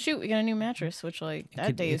 And shoot, we got a new mattress, which,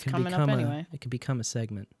 that day is coming up anyway. It could become a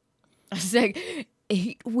segment. I said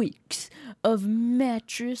 8 weeks of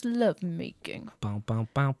mattress lovemaking. Welcome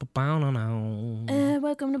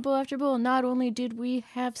to Bowl After Bowl. Not only did we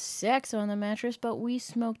have sex on the mattress, but we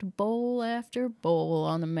smoked bowl after bowl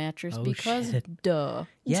on the mattress because, duh.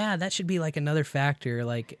 Yeah, that should be another factor.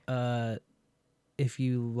 If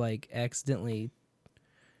you accidentally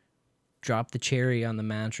drop the cherry on the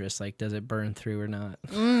mattress, does it burn through or not?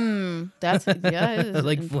 That's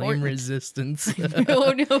like flame resistance.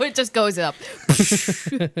 No, it just goes up.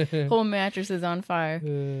 Whole mattress is on fire.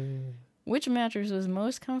 Which mattress was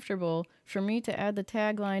most comfortable for me to add the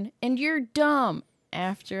tagline, "And you're dumb,"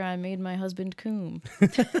 after I made my husband coom?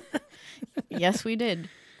 Yes, we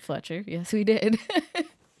did, Fletcher. Yes, we did.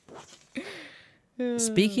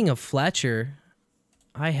 Speaking of Fletcher,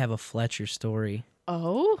 I have a Fletcher story.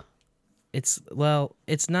 Oh? It's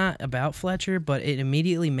not about Fletcher, but it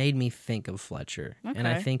immediately made me think of Fletcher. Okay. And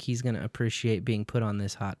I think he's going to appreciate being put on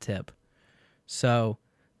this hot tip. So,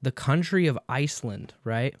 the country of Iceland,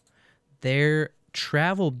 right? Their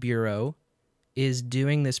travel bureau is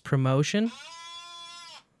doing this promotion.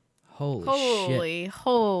 Holy shit.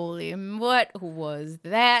 Holy, what was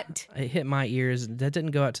that? It hit my ears. That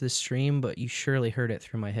didn't go out to the stream, but you surely heard it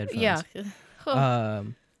through my headphones. Yeah.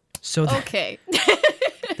 So okay.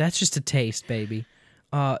 That's just a taste, baby.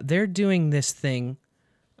 They're doing this thing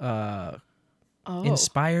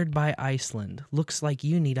inspired by Iceland. Looks like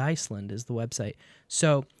you need Iceland is the website.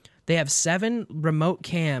 So they have 7 remote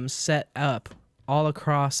cams set up all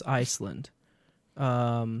across Iceland.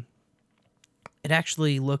 It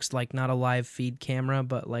actually looks like not a live feed camera,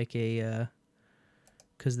 but like a...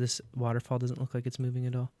 because this waterfall doesn't look like it's moving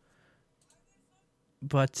at all.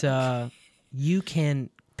 But you can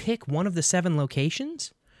pick one of the 7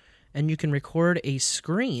 locations, and you can record a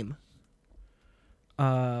scream,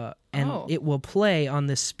 and it will play on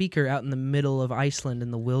this speaker out in the middle of Iceland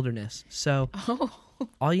in the wilderness. So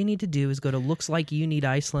all you need to do is go to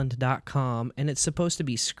lookslikeyouneediceland.com, and it's supposed to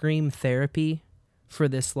be scream therapy for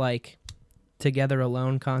this together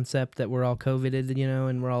alone concept that we're all COVIDed,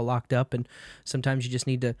 and we're all locked up, and sometimes you just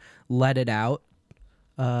need to let it out.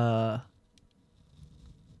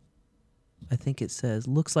 I think it says,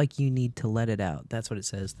 looks like you need to let it out. That's what it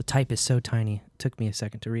says. The type is so tiny. It took me a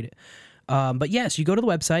second to read it. But yes, you go to the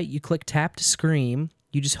website, you click tap to scream.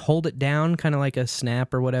 You just hold it down, kind of like a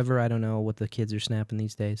snap or whatever. I don't know what the kids are snapping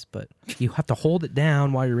these days, but you have to hold it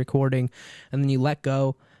down while you're recording, and then you let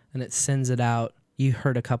go, and it sends it out. You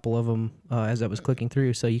heard a couple of them as I was clicking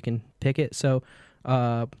through, so you can pick it. So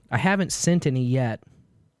I haven't sent any yet,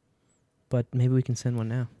 but maybe we can send one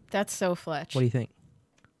now. That's so Fletch. What do you think?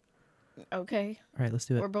 Okay. All right, let's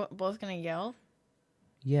do it. We're both going to yell?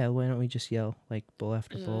 Yeah, why don't we just yell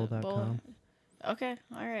bowlafterbowl.com? Okay,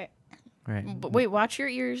 all right. All right. But wait, watch your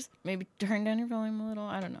ears. Maybe turn down your volume a little.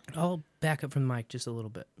 I don't know. I'll back up from the mic just a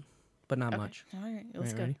little bit, but not much. All right,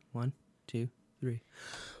 let's go. Ready? 1, 2, 3.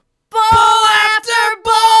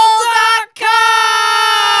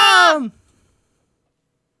 bowlafterbowl.com!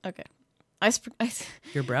 Okay.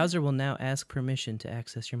 Your browser will now ask permission to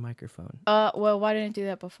access your microphone. Well, why didn't it do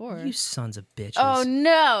that before? You sons of bitches. Oh,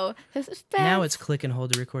 no. This is bad. Now it's click and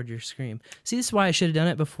hold to record your scream. See, this is why I should have done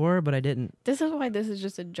it before, but I didn't. This is why this is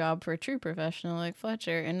just a job for a true professional like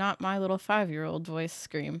Fletcher and not my little 5-year-old voice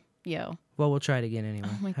scream. Yo. Well, we'll try it again anyway.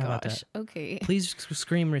 Oh, my How about gosh. that? Okay. Please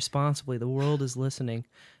scream responsibly. The world is listening.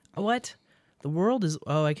 What? The world is...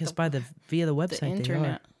 Oh, I guess via the website the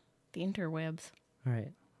internet. they are. The interwebs. All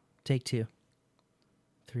right. Take 2.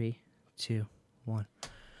 3, 2, 1.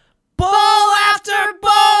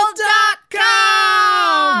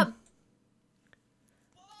 bowlafterbowl.com!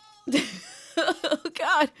 Oh,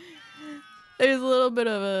 God. There's a little bit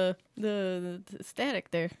of the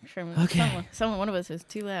static there from someone. One of us is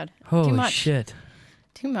too loud. Holy too much. shit.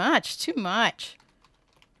 Too much.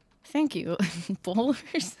 Thank you,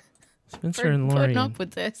 bowlers, Spencer for and putting Lori up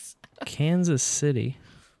with this. Kansas City.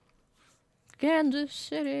 Kansas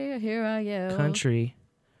City, here I am. Country.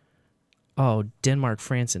 Oh, Denmark,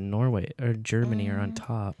 France, and Norway or Germany are on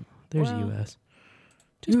top. There's U.S.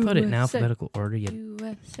 Just put it in alphabetical order, you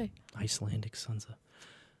USA. Icelandic sons of...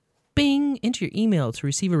 Bing! Enter your email to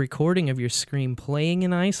receive a recording of your scream playing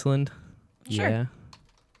in Iceland. Sure. Yeah.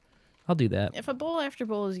 I'll do that. If a bowl after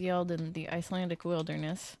bowl is yelled in the Icelandic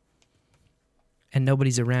wilderness... And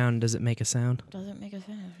nobody's around, does it make a sound? Does it make a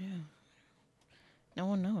sound? Yeah. No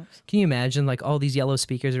one knows. Can you imagine, like, all these yellow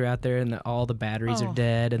speakers are out there and all the batteries are Oh.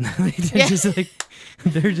 dead and they're just like,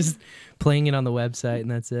 they're just playing it on the website and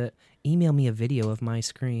that's it. Email me a video of my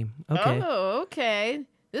scream. Okay. Oh, okay.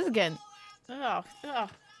 This is getting... Oh.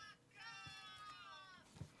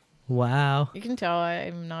 Wow. You can tell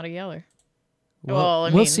I'm not a yeller. Well, I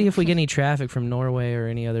we'll mean- see if we get any traffic from Norway or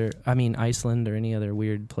Iceland or any other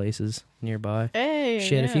weird places nearby. Hey,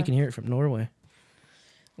 Shit, if you yeah. can hear it from Norway.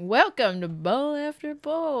 Welcome to Bowl After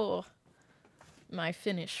Bowl, my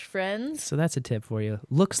Finnish friends. So that's a tip for you.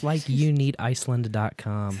 Looks like you need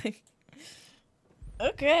Iceland.com.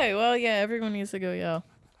 Okay, well, yeah, everyone needs to go yell.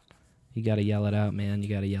 You got to yell it out, man. You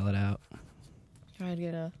got to yell it out. Try to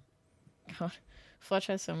get a... God, Fletch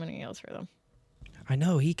has so many yells for them. I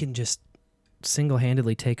know he can just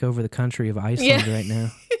single-handedly take over the country of Iceland right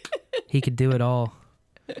now. He could do it all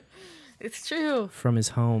It's true. from his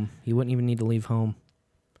home. He wouldn't even need to leave home.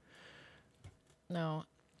 No,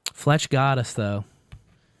 Fletch got us, though.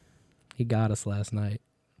 He got us last night.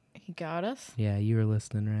 he got us. Yeah, you were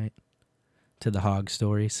listening, right? To the hog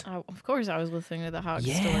stories. Of course, I was listening to the hog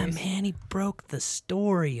Yeah, stories. man, he broke the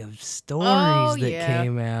story of stories Oh, that yeah.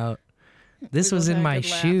 came out. This We was both in had a my good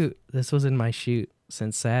laugh. shoot. This was in my shoot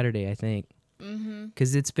since Saturday, I think.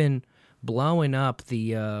 Because it's been blowing up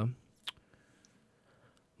the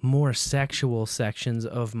more sexual sections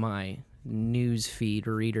of my news feed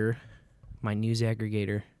reader, my news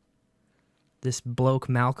aggregator. This bloke,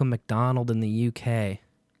 Malcolm McDonald in the UK.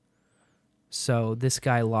 So this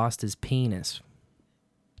guy lost his penis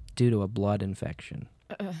due to a blood infection.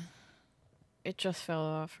 It just fell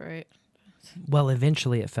off, right? Well,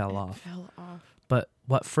 eventually it fell off. Fell off. But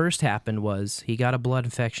what first happened was he got a blood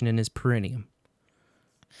infection in his perineum.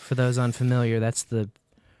 For those unfamiliar, that's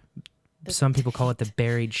some people call it the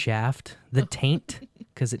buried shaft, the taint,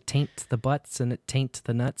 because it taints the butts and it taints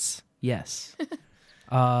the nuts. Yes.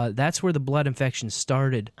 That's where the blood infection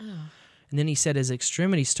started. And then he said his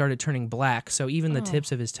extremities started turning black, so even the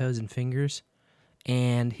tips of his toes and fingers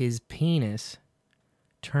and his penis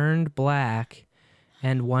turned black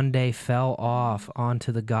and one day fell off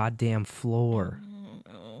onto the goddamn floor.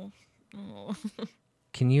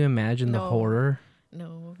 Can you imagine the No. horror?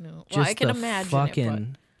 No. Well, Just I can the imagine fucking it,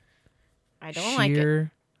 but I don't like it.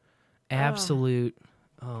 sheer, absolute.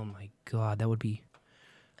 Oh my god, that would be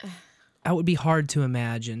hard to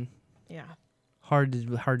imagine. Yeah. Hard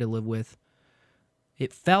to live with.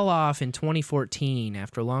 It fell off in 2014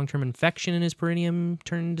 after long-term infection in his perineum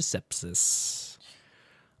turned to sepsis.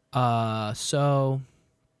 So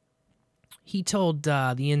he told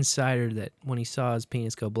the Insider that when he saw his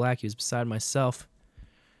penis go black, he was beside myself.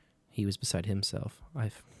 He was beside himself.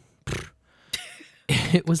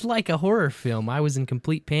 It was like a horror film. I was in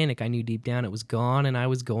complete panic. I knew deep down it was gone and I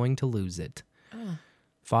was going to lose it.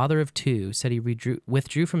 Father of two, said he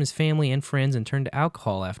withdrew from his family and friends and turned to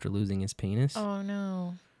alcohol after losing his penis. Oh,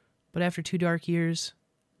 no. But after 2 dark years,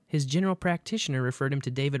 his general practitioner referred him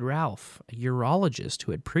to David Ralph, a urologist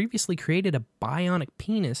who had previously created a bionic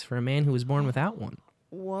penis for a man who was born without one.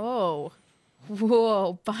 Whoa,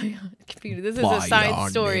 bionic penis. This is a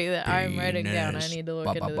side story that I'm writing down. I need to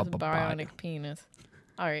look into this bionic penis.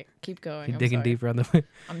 All right, keep going. You're I'm digging sorry. deeper on the...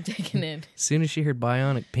 I'm digging in. As soon as she heard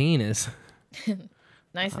bionic penis...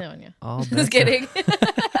 Nice knowing you. All bets Just kidding.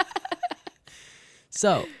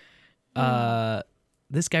 So,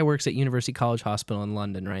 this guy works at University College Hospital in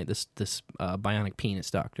London, right? This bionic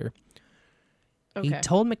penis doctor. Okay. He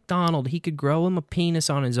told McDonald he could grow him a penis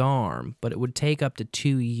on his arm, but it would take up to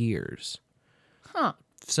 2 years. Huh.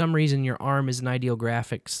 For some reason, your arm is an ideal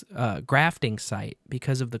grafting site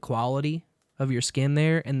because of the quality of your skin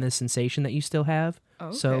there and the sensation that you still have.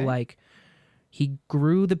 So, Okay. like, he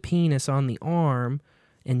grew the penis on the arm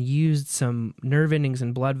and used some nerve endings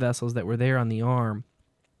and blood vessels that were there on the arm.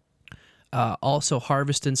 Also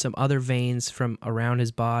harvested some other veins from around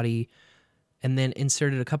his body and then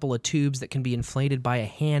inserted a couple of tubes that can be inflated by a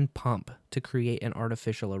hand pump to create an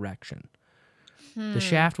artificial erection. The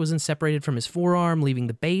shaft was then separated from his forearm, leaving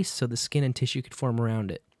the base so the skin and tissue could form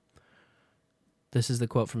around it. This is the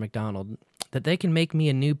quote from McDonald. That they can make me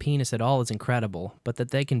a new penis at all is incredible, but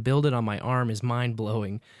that they can build it on my arm is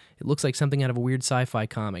mind-blowing. It looks like something out of a weird sci-fi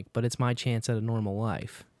comic, but it's my chance at a normal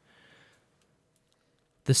life.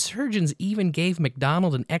 The surgeons even gave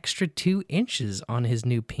McDonald an extra 2 inches on his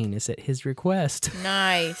new penis at his request.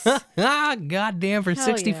 Nice. Goddamn, for Hell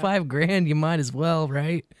yeah. $65,000, you might as well,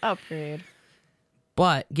 right? Upgrade.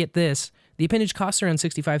 But get this, the appendage costs around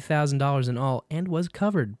 $65,000 in all and was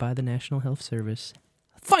covered by the National Health Service.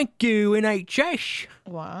 Thank you, NHS.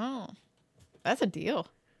 Wow. That's a deal.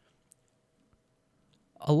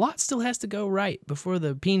 a lot still has to go right before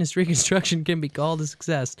the penis reconstruction can be called a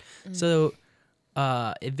success. So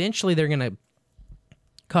eventually they're going to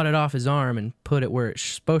cut it off his arm and put it where it's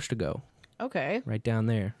supposed to go, Okay. right down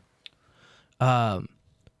there.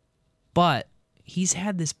 But he's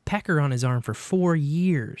had this pecker on his arm for 4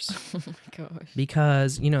 years. Oh my gosh.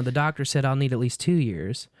 Because, the doctor said I'll need at least 2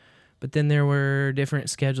 years. But then there were different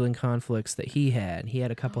scheduling conflicts that he had. He had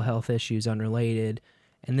a couple health issues unrelated.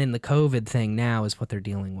 And then the COVID thing now is what they're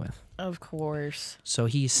dealing with. Of course. So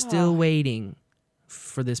he's still waiting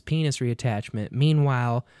for this penis reattachment.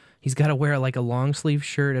 Meanwhile, he's got to wear like a long sleeve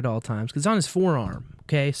shirt at all times because it's on his forearm.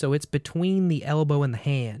 Okay, so it's between the elbow and the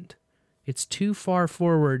hand. It's too far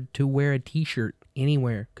forward to wear a t-shirt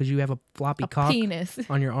anywhere because you have a floppy cock penis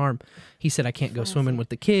on your arm. He said, I can't go swimming with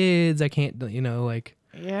the kids. I can't,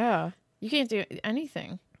 Yeah. You can't do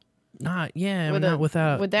anything. Not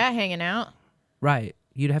without. With that hanging out. Right.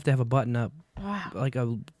 You'd have to have a button up. Wow.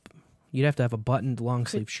 You'd have to have a buttoned long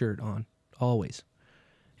sleeve shirt on always.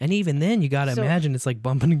 And even then, you got to imagine it's like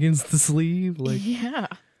bumping against the sleeve. Yeah.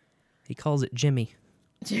 He calls it Jimmy.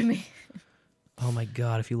 Jimmy. Oh my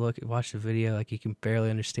God. If you watch the video, you can barely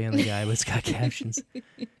understand the guy, but it's got captions.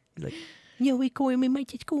 He's like, we call him, my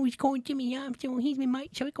mate at school, we call him Jimmy. So he's my mate,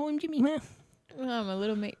 so we call him Jimmy, man. Oh, my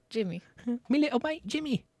little mate, Jimmy. My little mate,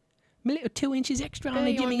 Jimmy. My little 2 inches extra on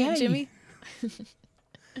me, You Jimmy. want me, Jimmy?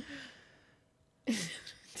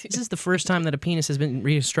 This is the first time that a penis has been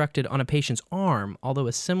reconstructed on a patient's arm, although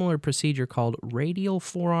a similar procedure called radial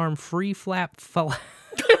forearm free flap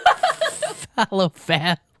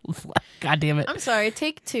God damn it. I'm sorry,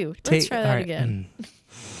 take 2. Let's try that again.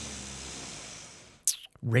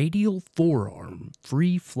 Radial forearm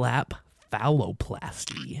free flap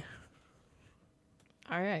phalloplasty.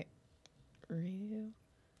 All right. Radial.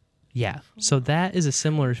 Yeah, so that is a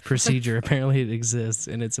similar procedure. Apparently it exists,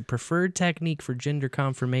 and it's a preferred technique for gender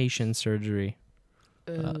confirmation surgery.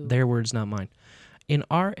 Their words, not mine. In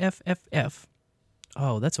RFFF,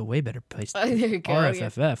 that's a way better place. There you go.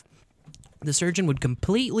 RFFF, the surgeon would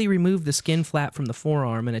completely remove the skin flap from the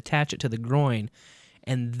forearm and attach it to the groin,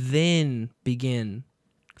 and then begin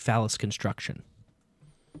phallus construction.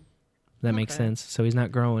 That makes sense? So he's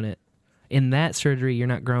not growing it. In that surgery, you're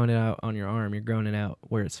not growing it out on your arm. You're growing it out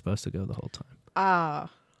where it's supposed to go the whole time. I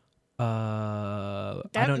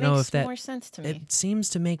don't know if that makes more sense to me. It seems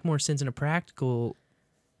to make more sense in a practical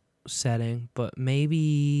setting, but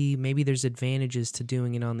maybe there's advantages to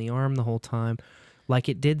doing it on the arm the whole time. Like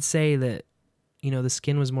it did say that, the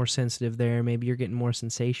skin was more sensitive there. Maybe you're getting more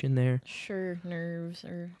sensation there. Sure, nerves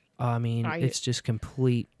or. It's just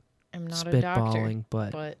complete I'm not spitballing, a doctor,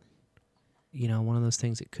 but one of those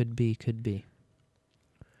things it could be.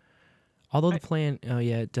 Although the plan,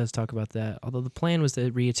 it does talk about that. Although the plan was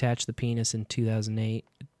to reattach the penis in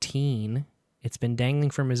 2018, it's been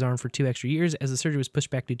dangling from his arm for 2 extra years as the surgery was pushed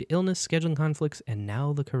back due to illness, scheduling conflicts, and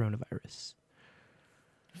now the coronavirus.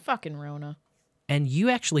 Fucking Rona. And you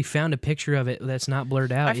actually found a picture of it that's not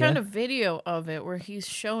blurred out. I found a video of it where he's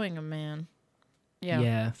showing a man.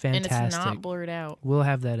 Yeah, fantastic. And it's not blurred out. We'll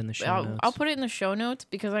have that in the show notes. I'll put it in the show notes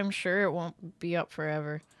because I'm sure it won't be up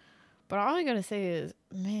forever. But all I gotta say is,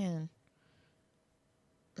 man,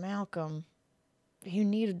 Malcolm, you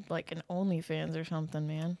needed like an OnlyFans or something,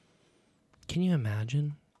 man. Can you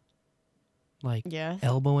imagine? Yes.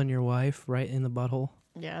 Elbowing your wife right in the butthole?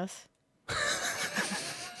 Yes.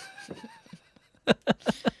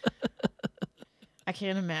 I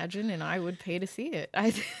can't imagine, and I would pay to see it.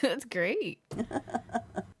 That's great.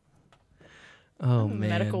 Oh, man.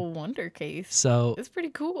 Medical wonder case. So it's pretty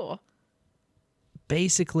cool.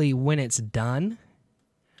 Basically, when it's done,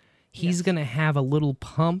 he's going to have a little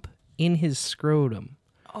pump in his scrotum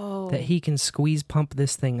that he can squeeze pump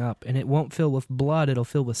this thing up, and it won't fill with blood. It'll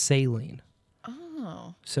fill with saline.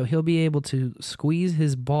 Oh. So he'll be able to squeeze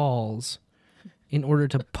his balls in order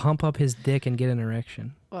to pump up his dick and get an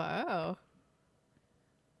erection. Wow.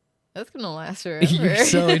 That's going to last forever. You're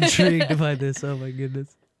so intrigued by this. Oh, my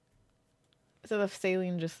goodness. So the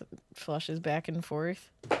saline just flushes back and forth?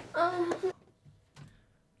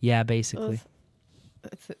 Yeah, basically.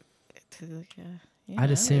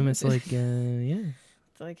 I'd assume it's like,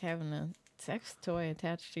 It's like having a sex toy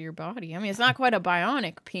attached to your body. I mean, it's not quite a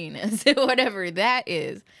bionic penis, whatever that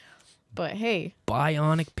is. But hey.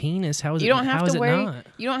 Bionic penis? How is it not?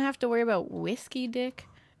 You don't have to worry about whiskey dick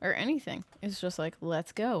or anything. It's just like,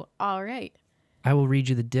 let's go. All right. I will read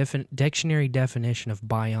you the dictionary definition of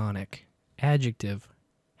bionic. Adjective,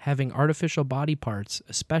 having artificial body parts,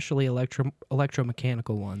 especially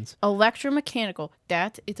electromechanical ones. Electromechanical.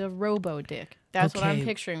 It's a robo-dick. That's what I'm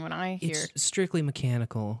picturing when I hear. It's strictly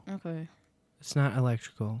mechanical. Okay. It's not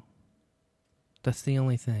electrical. That's the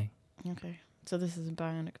only thing. Okay. So this is a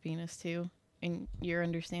bionic penis too, in your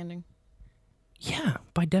understanding? Yeah,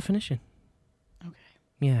 by definition. Okay.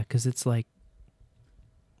 Yeah, because it's like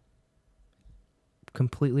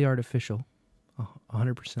completely artificial.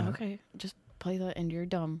 100%. Okay. Just play that and you're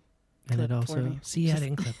dumb. And clip it for also... me. See, I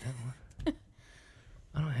didn't clip that one.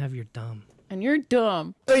 I don't have your dumb. And you're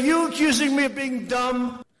dumb. Are you accusing me of being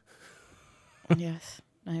dumb? Yes.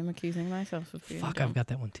 I am accusing myself of being Fuck, dumb. I've got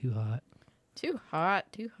that one too hot. Too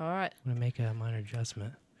hot. Too hot. I'm going to make a minor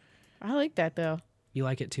adjustment. I like that though. You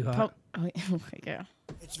like it too hot? Oh, yeah.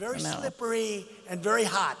 It's very No. slippery and very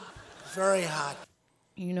hot. Very hot.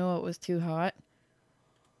 You know what was too hot?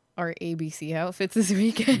 Our ABC outfits this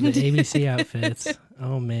weekend. The ABC outfits.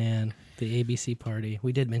 Oh, man. The ABC party.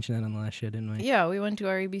 We did mention that on the last show, didn't we? Yeah, we went to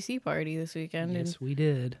our ABC party this weekend. Yes, and we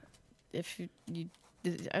did. if you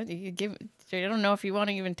give, I don't know if you want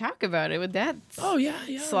to even talk about it. Would that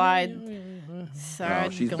slide Oh,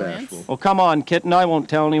 she's glance? bashful. Oh, come on, kitten. I won't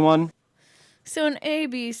tell anyone. So an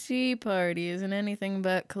ABC party isn't anything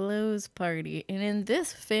but clothes party. And in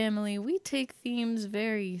this family, we take themes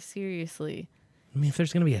very seriously. I mean, if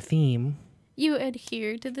there's going to be a theme. You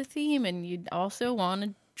adhere to the theme and you also want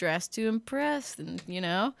to dress to impress and,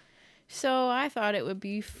 So I thought it would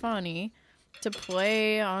be funny to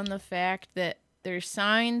play on the fact that there's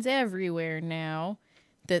signs everywhere now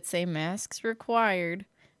that say masks required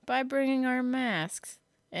by bringing our masks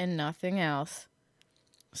and nothing else.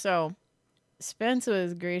 So Spence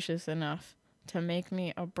was gracious enough to make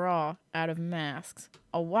me a bra out of masks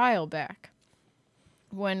a while back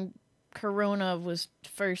when Corona was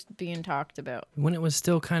first being talked about. When it was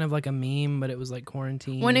still kind of like a meme, but it was like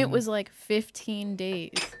quarantine. When it was like 15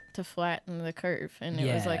 days to flatten the curve. And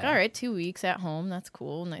it was like, all right, 2 weeks at home. That's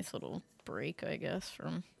cool. Nice little break, I guess,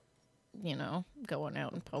 from, going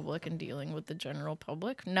out in public and dealing with the general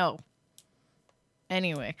public. No.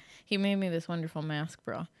 Anyway, he made me this wonderful mask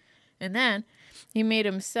bra. And then he made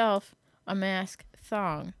himself a mask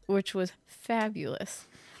thong, which was fabulous.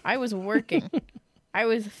 I was working. I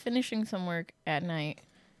was finishing some work at night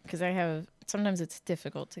because sometimes it's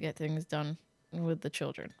difficult to get things done with the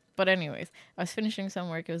children. But anyways, I was finishing some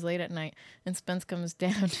work. It was late at night, and Spence comes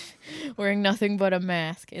down wearing nothing but a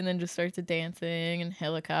mask and then just starts dancing and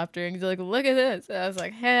helicoptering. He's like, look at this. And I was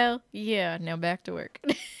like, hell yeah. Now back to work.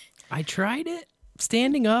 I tried it.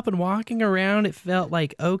 Standing up and walking around, it felt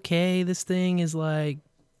like, okay, this thing is like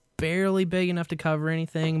barely big enough to cover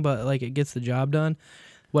anything, but like it gets the job done.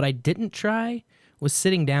 What I didn't try was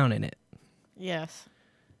sitting down in it. Yes.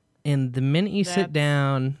 And the minute you sit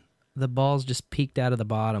down, the balls just peeked out of the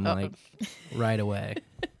bottom like right away.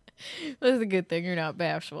 That's a good thing you're not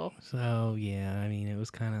bashful. So, yeah, I mean, it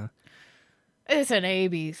was kind of... It's an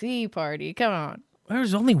ABC party. Come on. There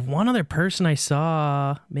was only one other person I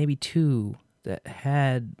saw, maybe two, that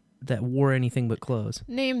wore anything but clothes.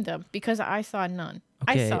 Name them, because I saw none.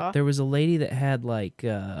 Okay, I saw there was a lady that had like...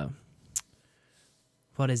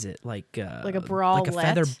 what is it? Like a bralette? Like a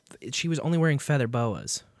feather... She was only wearing feather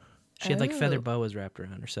boas. She had like feather Oh. boas wrapped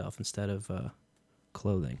around herself instead of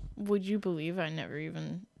clothing. Would you believe I never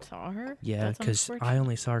even saw her? Yeah, That's because I unfortunate.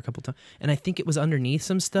 only saw her a couple times. And I think it was underneath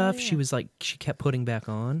some stuff. yeah. She was like... She kept putting back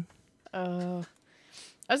on.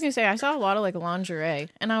 I was going to say, I saw a lot of like lingerie,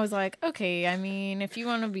 and I was like, okay, I mean, if you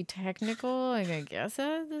want to be technical, like, I guess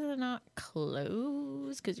that is not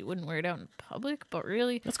clothes, because you wouldn't wear it out in public, but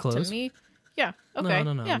really, That's clothes. to me, yeah, okay.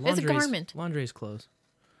 No. Yeah, it's a garment. Laundry's clothes.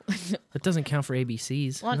 That doesn't count for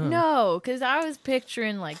ABCs. No, because I was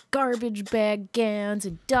picturing like garbage bag gowns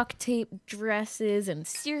and duct tape dresses and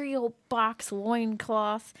cereal box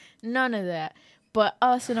loincloths. None of that. But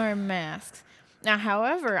us in our masks. Now,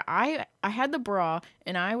 however, I had the bra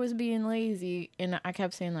and I was being lazy and I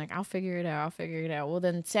kept saying like, I'll figure it out. Well,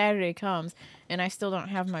 then Saturday comes and I still don't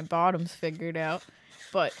have my bottoms figured out.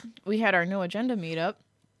 But we had our no agenda meetup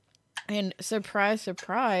and surprise,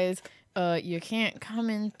 surprise, you can't come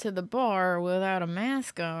into the bar without a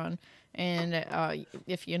mask on. And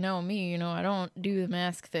if you know me, I don't do the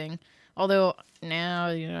mask thing. Although now,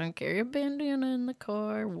 I carry a bandana in the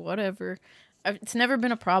car, whatever. It's never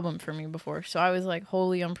been a problem for me before. So I was like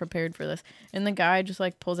wholly unprepared for this. And the guy just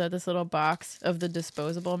like pulls out this little box of the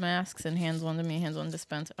disposable masks and hands one to me, hands one to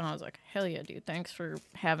Spence. And I was like, hell yeah, dude. Thanks for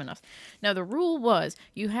having us. Now, the rule was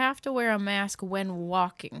you have to wear a mask when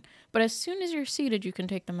walking. But as soon as you're seated, you can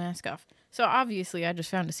take the mask off. So obviously, I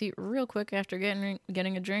just found a seat real quick after getting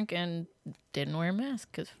a drink and didn't wear a mask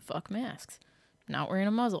because fuck masks. Not wearing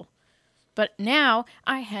a muzzle. But now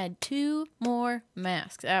I had 2 more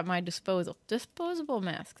masks at my disposal. Disposable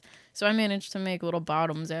masks. So I managed to make little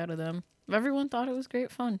bottoms out of them. Everyone thought it was great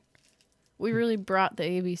fun. We really brought the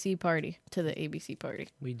ABC party to the ABC party.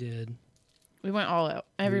 We did. We went all out.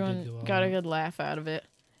 Everyone got a good laugh out of it.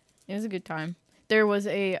 It was a good time. There was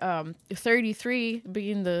a 33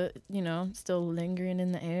 being the, still lingering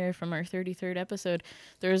in the air from our 33rd episode.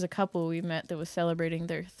 There was a couple we met that was celebrating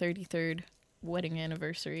their 33rd wedding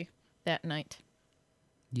anniversary that night.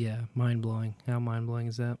 Yeah, mind-blowing. How mind-blowing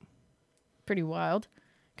is that? Pretty wild.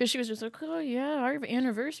 Because she was just like, oh, yeah, our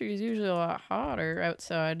anniversary is usually a lot hotter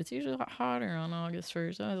outside. It's usually a lot hotter on August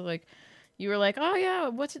 1st. I was like, you were like, oh, yeah,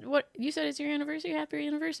 what? You said it's your anniversary? Happy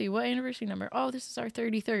anniversary. What anniversary number? Oh, this is our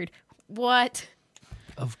 33rd. What?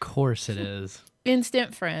 Of course it is.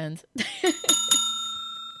 Instant friends. It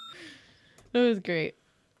was great.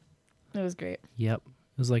 It was great. Yep.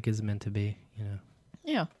 It was like it's meant to be,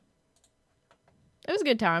 Yeah. It was a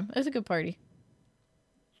good time. It was a good party.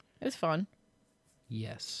 It was fun.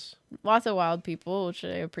 Yes. Lots of wild people, which I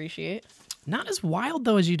appreciate. Not as wild,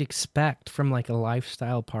 though, as you'd expect from, like, a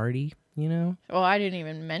lifestyle party, Well, I didn't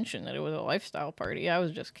even mention that it was a lifestyle party. I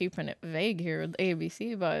was just keeping it vague here with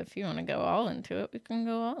ABC, but if you want to go all into it, we can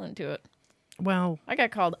go all into it. Well, I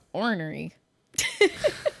got called ornery.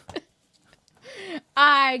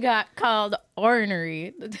 I got called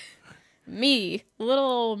ornery. Me. Little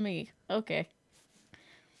old me. Okay.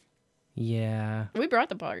 Yeah. We brought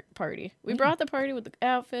the party. We brought the party with the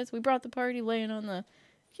outfits. We brought the party laying on the,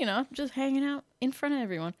 just hanging out in front of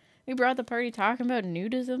everyone. We brought the party talking about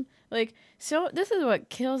nudism. Like, so this is what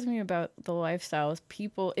kills me about the lifestyle is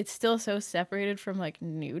people, it's still so separated from, like,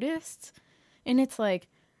 nudists. And it's like,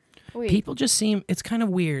 wait. People just seem, it's kind of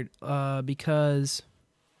weird because,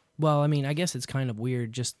 well, I mean, I guess it's kind of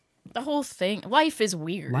weird just. The whole thing, life is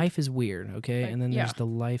weird. Life is weird, okay? Like, and then there's yeah. the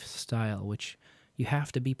lifestyle, which you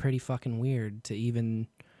have to be pretty fucking weird to even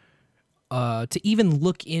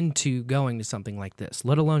look into going to something like this,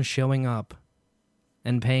 let alone showing up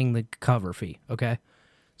and paying the cover fee, okay?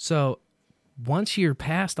 So once you're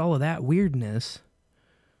past all of that weirdness,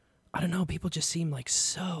 I don't know, people just seem like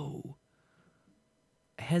so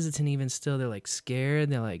hesitant even still. They're like scared.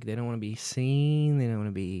 They're like, they don't want to be seen. They don't want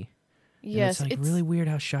to be... Yes, and it's like really weird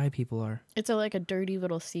how shy people are. It's like a dirty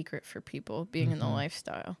little secret for people being in the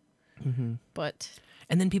lifestyle. Mm-hmm. But...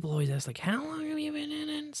 And then people always ask, like, how long have you been in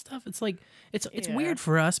it and stuff? It's like, it's weird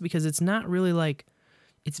for us because it's not really like...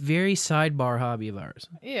 It's very sidebar hobby of ours.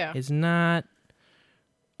 Yeah. It's not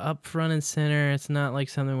up front and center. It's not like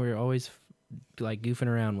something we're always like goofing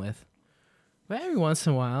around with. But every once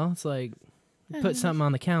in a while, it's like put something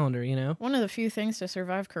on the calendar, One of the few things to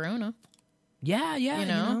survive Corona. Yeah,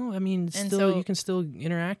 I mean, And still so- you can still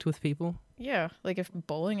interact with people. Yeah, like if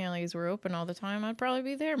bowling alleys were open all the time, I'd probably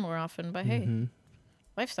be there more often. But hey,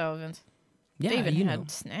 lifestyle events. Yeah, they even you had know.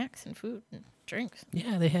 snacks and food and drinks.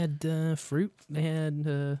 Yeah, they had fruit. They had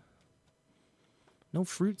no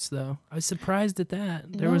fruits though. I was surprised at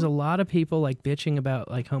that. There was a lot of people like bitching about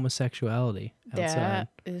like homosexuality outside.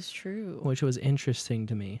 That is true. Which was interesting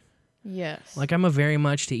to me. Yes. Like I'm a very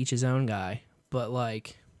much to each his own guy, but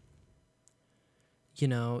like,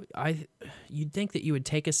 you'd think that you would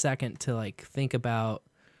take a second to like think about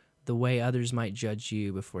the way others might judge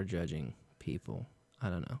you before judging people. I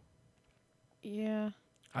don't know. Yeah.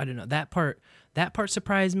 I don't know. That part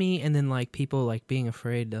surprised me, and then like people like being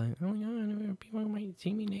afraid to like, oh my god, people might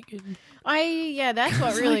see me naked. That's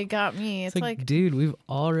what really got me. It's like, dude, we've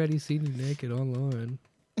already seen you naked online.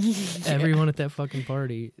 Everyone at that fucking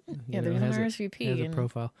party, there's an RSVP has a and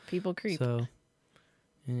profile. people creep. So,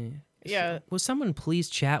 yeah. Will someone please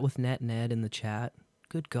chat with Net Ned in the chat?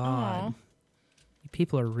 Good God, Aw.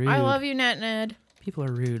 People are rude. I love you, Net Ned. People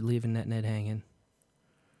are rude, leaving Net Ned hanging.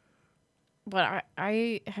 But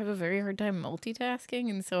I have a very hard time multitasking,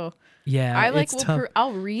 and so yeah, I like it's tough.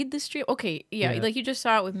 I'll read the stream. Okay, yeah, Yeah. like you just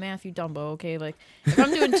saw it with Matthew Dumbo. Okay, like if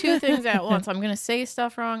I'm doing two things at once, I'm gonna say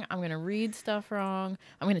stuff wrong, I'm gonna read stuff wrong,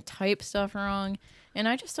 I'm gonna type stuff wrong, and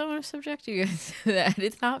I just don't want to subject you guys to that.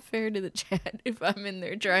 It's not fair to the chat if I'm in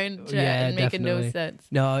there trying to chat and making no sense.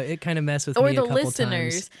 No, it kind of messed with Or me the a couple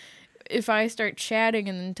listeners. times. If I start chatting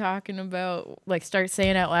and then talking about, like, start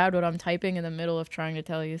saying out loud what I'm typing in the middle of trying to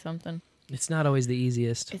tell you something. It's not always the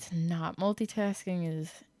easiest. It's not. Multitasking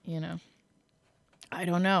is, I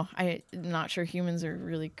don't know. I'm not sure humans are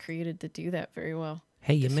really created to do that very well.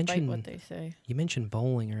 Hey, you despite mentioned what they say. You mentioned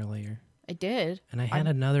bowling earlier. I did. And I had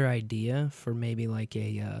another idea for maybe like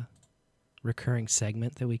a recurring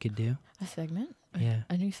segment that we could do. A segment? Yeah.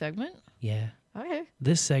 A new segment? Yeah. Okay.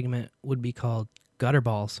 This segment would be called Gutter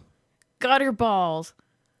Balls. Gutter Balls.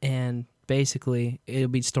 And basically, it'll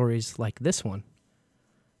be stories like this one.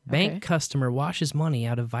 Bank customer washes money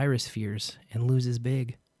out of virus fears and loses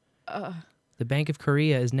big. The Bank of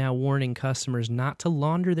Korea is now warning customers not to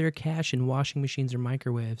launder their cash in washing machines or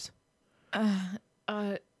microwaves.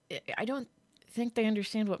 I don't think they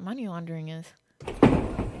understand what money laundering is.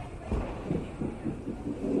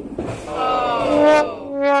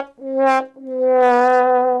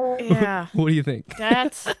 Yeah. What do you think?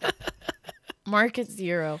 That's market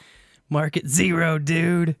zero. Market zero,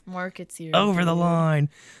 dude. Market zero. Over the line.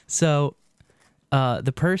 So,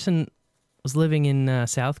 the person was living in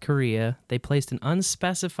South Korea. They placed an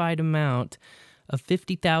unspecified amount of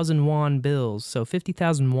 50,000 won bills. So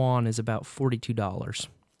 50,000 won is about $42.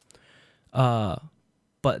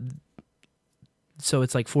 But so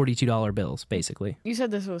it's like $42 bills, basically. You said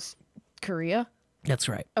this was Korea? That's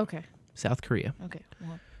right. Okay. South Korea. Okay.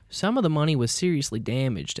 Well. Some of the money was seriously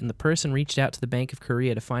damaged, and the person reached out to the Bank of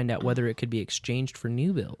Korea to find out whether it could be exchanged for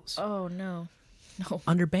new bills. Oh, no. No.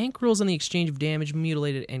 Under bank rules on the exchange of damaged,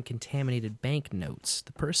 mutilated, and contaminated bank notes,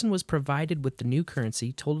 the person was provided with the new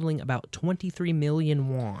currency totaling about 23 million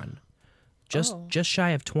won. Just shy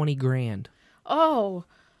of 20 grand. Oh.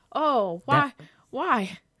 Why?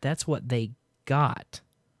 Why? That's what they got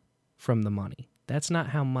from the money. That's not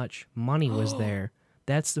how much money was there.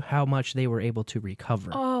 That's how much they were able to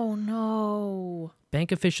recover. Oh, no.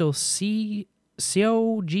 Bank official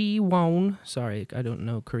Seo Ji-won, sorry, I don't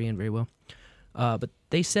know Korean very well, but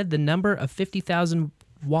they said the number of 50,000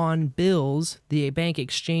 won bills the bank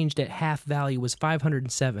exchanged at half value was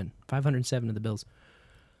 507 of the bills.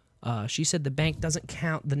 She said the bank doesn't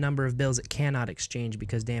count the number of bills it cannot exchange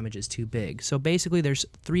because damage is too big. So basically there's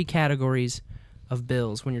 3 categories of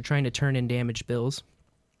bills when you're trying to turn in damaged bills.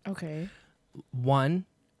 Okay. 1,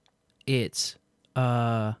 it's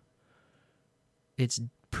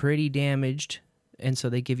pretty damaged, and so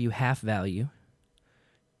they give you half value.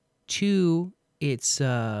 2, it's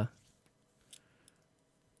if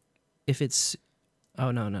it's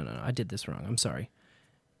no, I did this wrong. I'm sorry.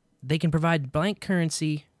 They can provide blank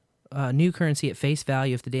currency, new currency at face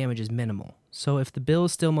value if the damage is minimal. So if the bill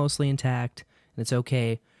is still mostly intact and it's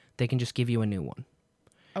okay, they can just give you a new one.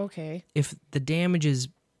 Okay. If the damage is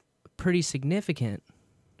pretty significant,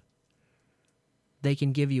 they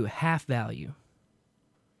can give you half value.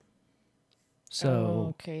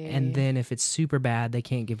 So, okay. And then if it's super bad, they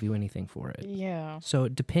can't give you anything for it. Yeah. So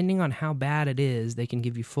depending on how bad it is, they can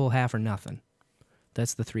give you full, half, or nothing.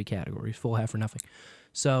 That's the 3 categories, full, half, or nothing.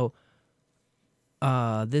 So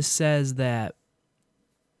this says that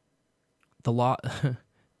the law...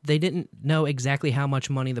 They didn't know exactly how much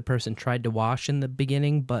money the person tried to wash in the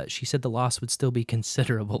beginning, but she said the loss would still be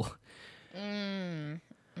considerable.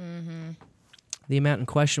 The amount in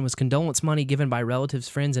question was condolence money given by relatives,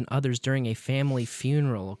 friends, and others during a family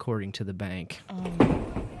funeral, according to the bank.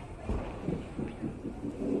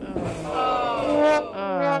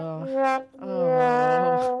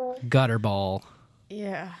 Gutter ball.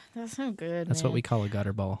 Yeah, that's no good. That's what we call a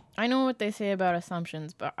gutter ball. I know what they say about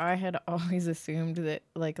assumptions, but I had always assumed that,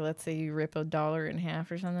 like, let's say you rip $1 in half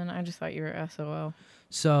or something. I just thought you were SOL.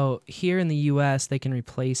 So here in the U.S., they can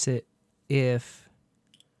replace it if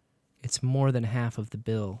it's more than half of the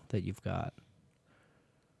bill that you've got.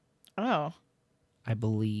 Oh. I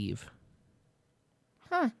believe.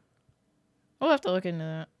 Huh. We'll have to look into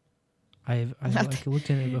that. I've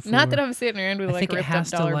looked into it before. Not that I'm sitting around with I like think it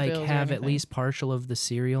has to like bills have at least partial of the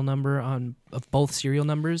serial number of both serial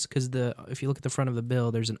numbers, because if you look at the front of the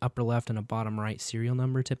bill, there's an upper left and a bottom right serial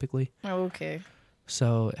number typically. Oh, okay.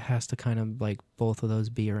 So it has to kind of like both of those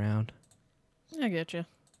be around. I get you.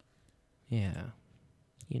 Yeah,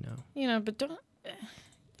 you know. But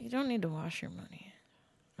you don't need to wash your money.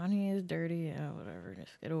 Money is dirty. Yeah, whatever.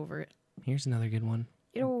 Just get over it. Here's another good one.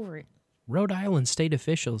 Get over it. Rhode Island state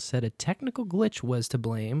officials said a technical glitch was to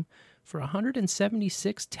blame for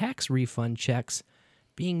 176 tax refund checks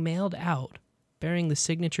being mailed out bearing the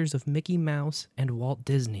signatures of Mickey Mouse and Walt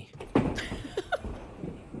Disney.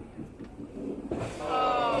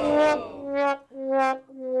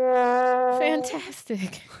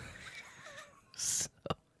 Fantastic.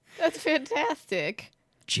 That's fantastic.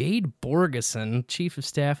 Jade Borgeson, chief of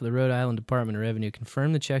staff of the Rhode Island Department of Revenue,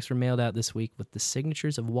 confirmed the checks were mailed out this week with the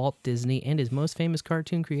signatures of Walt Disney and his most famous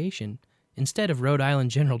cartoon creation, instead of Rhode Island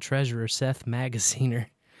General Treasurer Seth Magaziner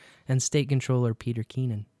and State Controller Peter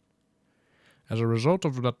Keenan. As a result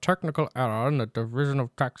of the technical error in the Division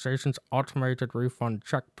of Taxation's automated refund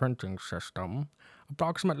check printing system,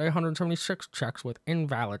 approximately 176 checks with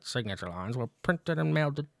invalid signature lines were printed and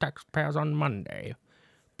mailed to taxpayers on Monday,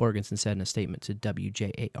 Borgeson said in a statement to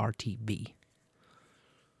WJAR-TV.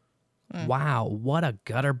 Wow, what a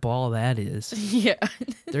gutter ball that is. Yeah.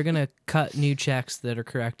 They're going to cut new checks that are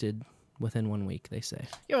corrected within 1 week, they say.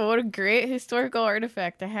 Yo, what a great historical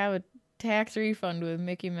artifact to have a tax refund with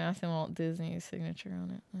Mickey Mouse and Walt Disney's signature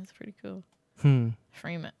on it. That's pretty cool.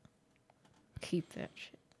 Frame it. Keep that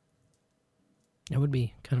shit. That would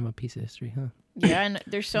be kind of a piece of history, huh? Yeah, and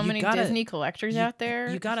there's so many Disney collectors out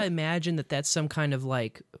there. You gotta imagine that that's some kind of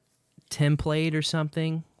like template or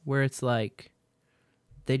something where it's like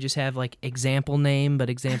they just have like example name, but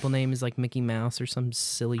example name is like Mickey Mouse or some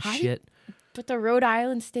silly shit. But the Rhode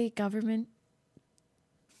Island state government,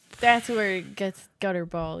 that's where it gets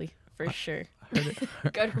gutterbally for sure.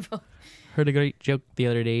 Gutterball. Heard a great joke the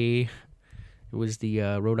other day. It was the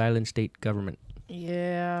Rhode Island state government.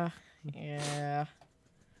 Yeah.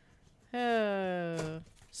 Oh.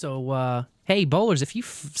 So, hey, bowlers, if you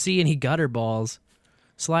see any gutter balls,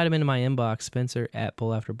 slide them into my inbox,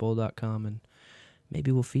 Spencer@bowlafterbowl.com, and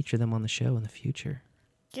maybe we'll feature them on the show in the future.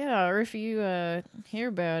 Yeah, or if you hear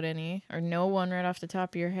about any or know one right off the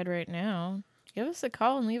top of your head right now, give us a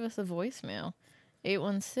call and leave us a voicemail.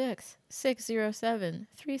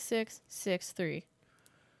 816-607-3663.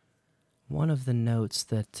 One of the notes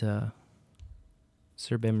that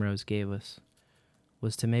Sir Bimrose gave us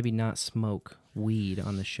was to maybe not smoke weed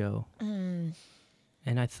on the show. And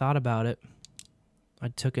I thought about it. I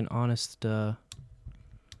took an honest... a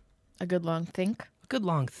good long think? A good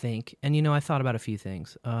long think. And, you know, I thought about a few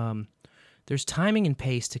things. There's timing and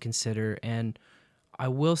pace to consider, and I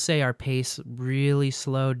will say our pace really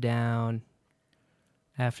slowed down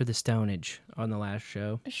after the stonage on the last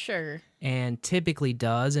show. Sure. And typically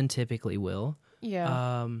does and typically will.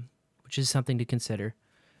 Yeah. Which is something to consider.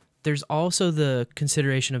 There's also the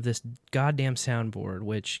consideration of this goddamn soundboard,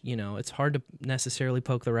 which, you know, it's hard to necessarily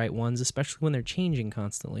poke the right ones, especially when they're changing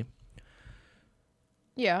constantly.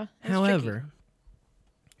 Yeah. However,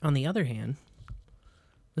 on the other hand,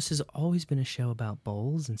 this has always been a show about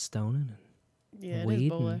bowls and stoning and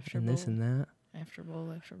weed and this and that. After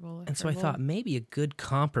bowl, after bowl, and so I thought maybe a good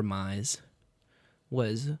compromise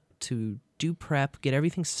was to do prep, get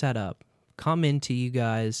everything set up, come into you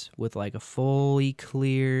guys with like a fully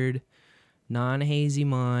cleared, non-hazy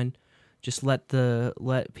mind. Just let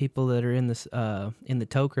people that are in this in the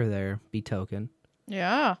toker there be token.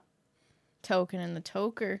 Yeah, token in the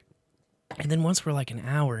toker. And then once we're like an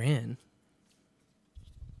hour in,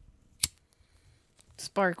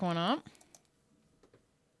 spark one up.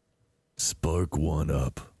 Spark one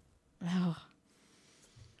up. Oh,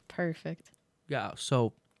 perfect. Yeah,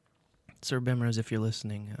 so, Sir Bimrose, if you're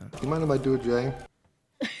listening... you mind if I do it, Jay?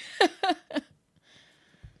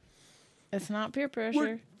 It's not peer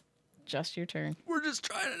pressure. Just your turn. We're just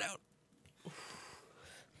trying it out.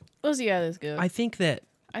 We'll see how this goes. I think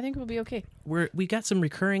we'll be okay. We got some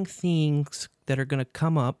recurring themes that are going to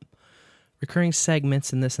come up, recurring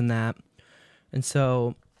segments and this and that. And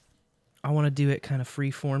so... I want to do it kind of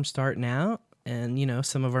free form starting out and, you know,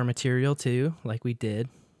 some of our material too, like we did.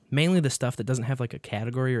 Mainly the stuff that doesn't have like a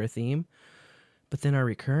category or a theme. But then our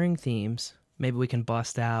recurring themes, maybe we can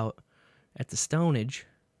bust out at the stonage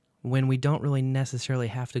when we don't really necessarily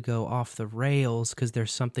have to go off the rails because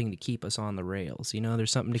there's something to keep us on the rails. You know,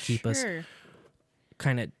 there's something to keep us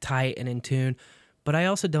kind of tight and in tune. But I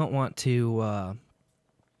also don't want to...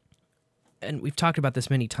 and we've talked about this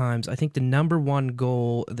many times, I think the number one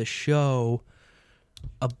goal of the show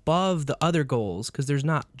above the other goals, because there's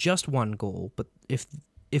not just one goal, but if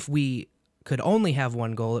we could only have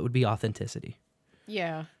one goal, it would be authenticity.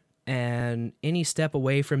 Yeah. And any step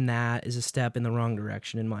away from that is a step in the wrong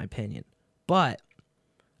direction, in my opinion. But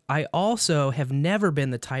I also have never been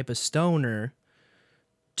the type of stoner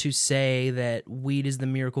to say that weed is the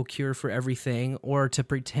miracle cure for everything or to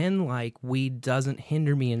pretend like weed doesn't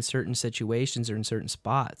hinder me in certain situations or in certain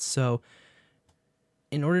spots. So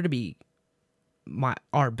in order to be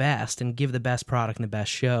our best and give the best product and the best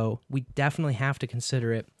show, we definitely have to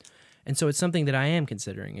consider it. And so it's something that I am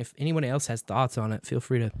considering. If anyone else has thoughts on it, feel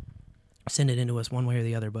free to send it into us one way or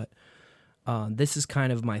the other. But this is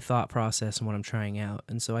kind of my thought process and what I'm trying out.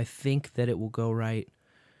 And so I think that it will go right.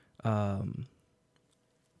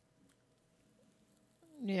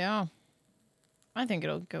 Yeah, I think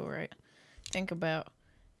it'll go right. Think about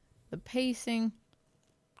the pacing.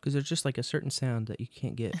 Because there's just like a certain sound that you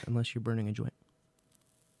can't get unless you're burning a joint.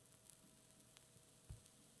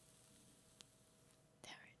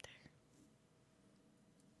 That right there.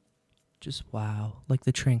 Just wow. Like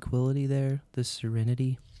the tranquility there, the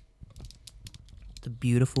serenity, the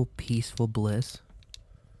beautiful, peaceful bliss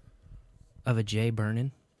of a J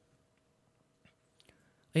burning.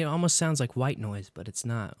 It almost sounds like white noise, but it's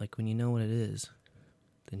not. Like when you know what it is,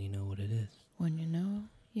 then you know what it is. When you know,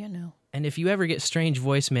 you know. And if you ever get strange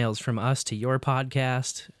voicemails from us to your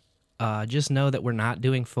podcast, just know that we're not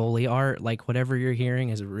doing Foley art. Like, whatever you're hearing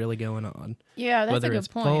is really going on. Yeah, that's Whether a good it's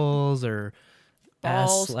point. bulls or ass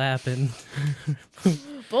Balls. slapping,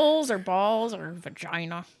 Bulls or balls or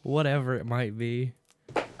vagina. whatever it might be.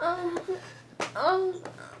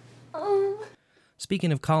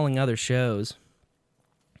 Speaking of calling other shows,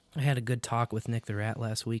 I had a good talk with Nick the Rat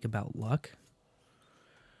last week about luck.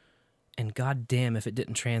 And goddamn, if it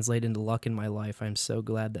didn't translate into luck in my life, I'm so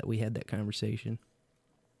glad that we had that conversation.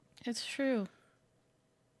 It's true.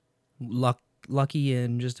 Lucky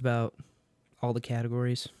in just about all the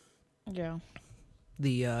categories. Yeah.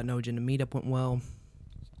 The No Agenda meetup went well.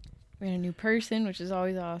 We had a new person, which is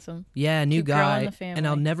always awesome. Yeah, new Keep growing guy. the family. And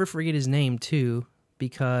I'll never forget his name, too,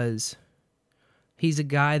 because he's a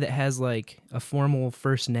guy that has, like, a formal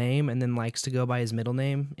first name and then likes to go by his middle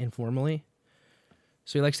name informally.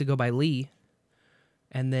 So he likes to go by Lee.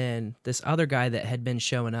 And then this other guy that had been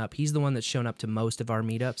showing up, he's the one that's shown up to most of our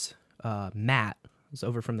meetups. Matt is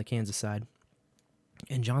over from the Kansas side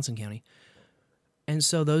in Johnson County. And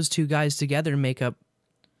so those two guys together make up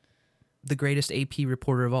the greatest AP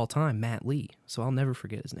reporter of all time, Matt Lee. So I'll never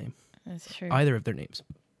forget his name. That's true. Either of their names.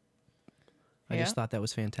 I Yeah. just thought that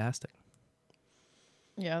was fantastic.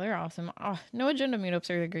 Yeah, they're awesome. No Agenda meetups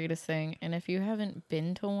are the greatest thing. And if you haven't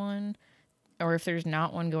been to one, or if there's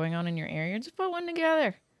not one going on in your area, just put one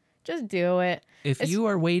together. Just do it. If you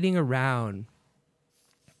are waiting around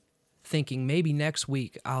thinking maybe next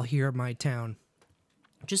week I'll hear my town,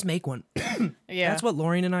 just make one. Yeah. That's what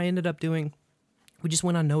Lauren and I ended up doing. We just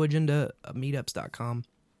went on noagendameetups.com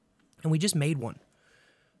and we just made one.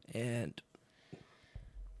 And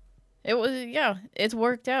It was, yeah, it's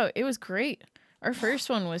worked out. It was great. Our first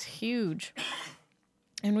one was huge.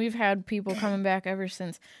 And we've had people coming back ever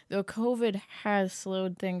since. Though COVID has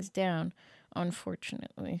slowed things down,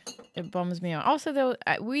 unfortunately. It bums me out. Also, though,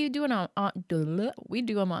 we do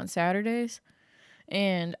them on Saturdays.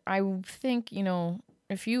 And I think, you know,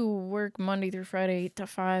 if you work Monday through Friday 8 to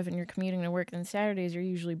 5 and you're commuting to work, then Saturdays are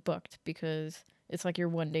usually booked because it's like your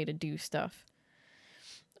one day to do stuff.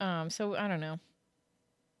 So I don't know.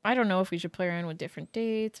 I don't know if we should play around with different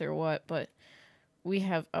dates or what, but we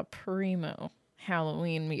have a primo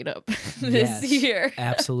Halloween meetup this year.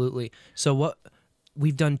 Absolutely. So what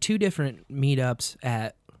we've done 2 different meetups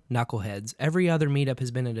at Knuckleheads. Every other meetup has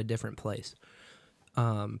been at a different place.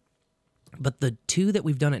 But the 2 that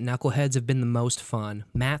we've done at Knuckleheads have been the most fun.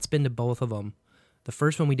 Matt's been to both of them. The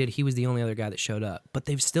first one we did, he was the only other guy that showed up. But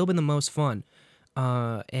they've still been the most fun.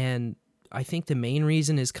 And I think the main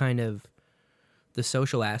reason is kind of the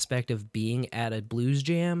social aspect of being at a blues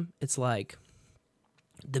jam. It's like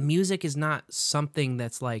the music is not something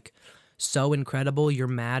that's like so incredible you're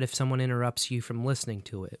mad if someone interrupts you from listening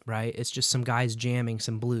to it, right? It's just some guys jamming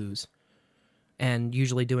some blues and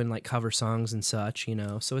usually doing like cover songs and such, you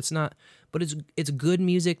know. So it's not, but it's good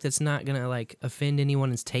music that's not gonna like offend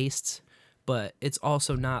anyone's tastes, but it's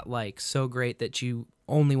also not like so great that you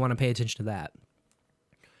only want to pay attention to that.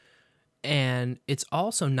 And it's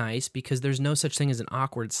also nice because there's no such thing as an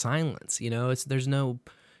awkward silence, you know. There's no,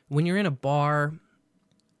 when you're in a bar,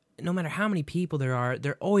 no matter how many people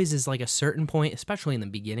there always is like a certain point, especially in the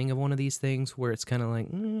beginning of one of these things, where it's kind of like,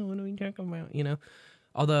 what are we talking about, you know?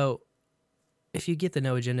 Although, if you get the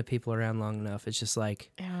No Agenda people around long enough, it's just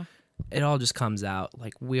like, it all just comes out.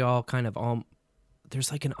 Like, we all kind of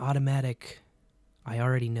there's like an automatic, I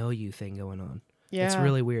already know you thing going on. Yeah. It's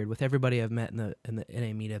really weird. With everybody I've met in the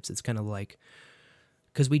NA meetups, it's kind of like,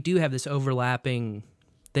 because we do have this overlapping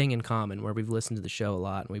thing in common where we've listened to the show a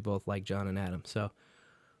lot and we both like John and Adam. So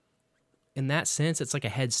in that sense, it's like a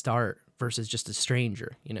head start versus just a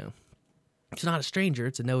stranger, you know. It's not a stranger,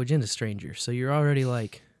 it's a No Agenda stranger. So you're already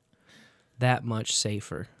like that much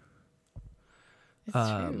safer. It's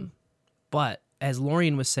true. But as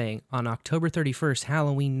Lorian was saying, on October 31st,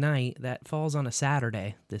 Halloween night, that falls on a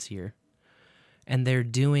Saturday this year. And they're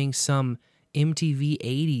doing some MTV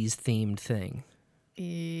 80s themed thing.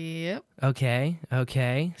 Yep.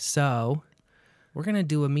 Okay. So we're going to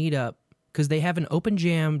do a meetup because they have an open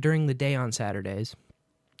jam during the day on Saturdays,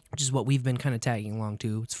 which is what we've been kind of tagging along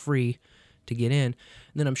to. It's free to get in. And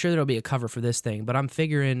then I'm sure there'll be a cover for this thing. But I'm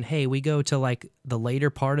figuring, hey, we go to like the later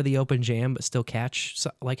part of the open jam, but still catch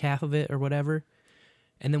like half of it or whatever.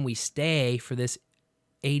 And then we stay for this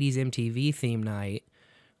 80s MTV theme night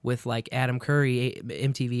with like Adam Curry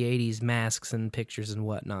MTV 80s masks and pictures and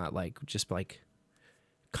whatnot. Like just like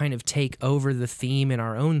kind of take over the theme in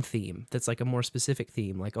our own theme. That's like a more specific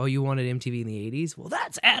theme. Like, oh, you wanted MTV in the 80s? Well,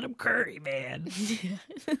 that's Adam Curry, man.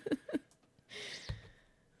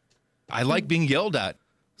 I like being yelled at.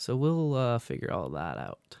 So we'll figure all that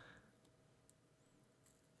out.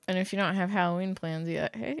 And if you don't have Halloween plans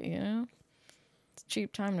yet, hey, you know, it's a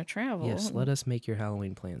cheap time to travel. Yes, let us make your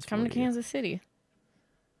Halloween plans Come for to you. Kansas City.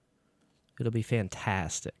 It'll be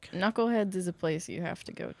fantastic. Knuckleheads is a place you have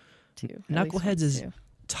to go to. Knuckleheads is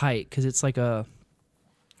tight because it's like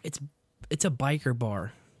it's a biker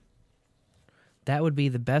bar. That would be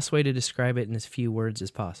the best way to describe it in as few words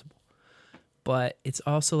as possible. But it's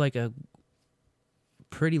also like a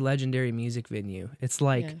pretty legendary music venue. It's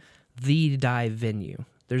like the dive venue.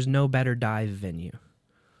 There's no better dive venue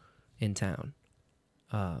in town.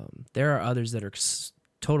 There are others that are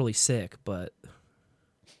totally sick, but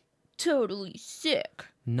totally sick.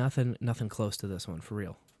 Nothing close to this one, for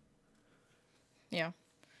real. Yeah.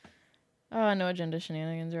 Oh, No Agenda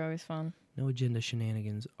shenanigans are always fun. No Agenda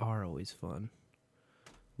shenanigans are always fun.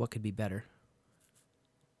 What could be better?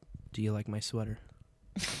 Do you like my sweater?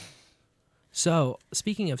 So,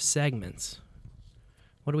 speaking of segments,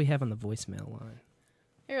 what do we have on the voicemail line?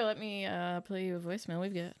 Here, let me play you a voicemail.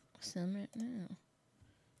 We've got some right now.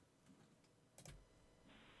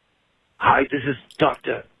 Hi, this is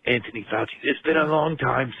Dr. Anthony Fauci. It's been a long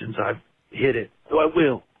time since I've hit it, so I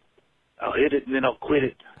will. I'll hit it and then I'll quit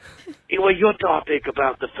it. Anyway, your topic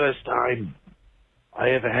about the first time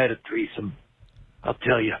I ever had a threesome, I'll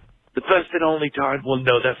tell you. The first and only time, well,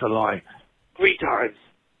 no, that's a lie. 3 times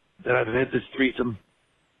that I've had this threesome.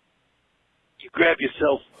 You grab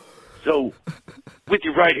yourself, so with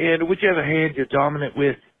your right hand, or whichever hand you're dominant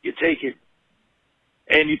with, you take it,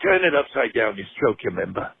 and you turn it upside down, you stroke your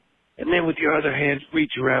member. And then with your other hand,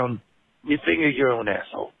 reach around, and you finger your own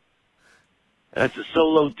asshole. That's a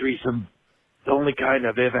solo threesome, the only kind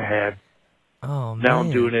I've ever had. Oh, man. Now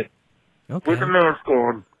I'm doing it Okay. with the mask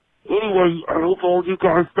on. Anyway, I hope all you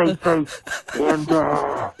guys stay safe. And,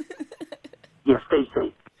 yeah, stay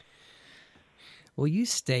safe. Well, you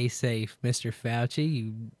stay safe, Mr. Fauci,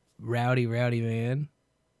 you rowdy man.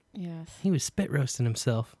 Yes. He was spit roasting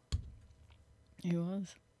himself. He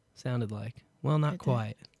was. Sounded like. Well, not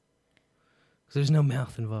quite. Because there's no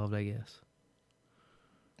mouth involved, I guess.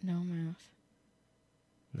 No mouth.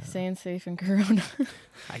 No. Staying safe in Corona.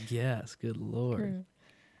 I guess. Good Lord. Corona.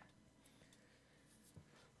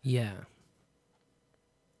 Yeah.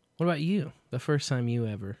 What about you? The first time you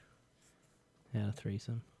ever had a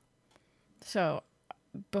threesome? So,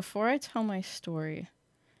 before I tell my story,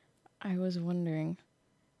 I was wondering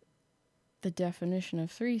the definition of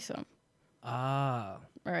threesome. Ah.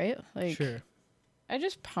 Right? Like, sure. I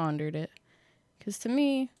just pondered it. Because to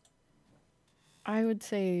me, I would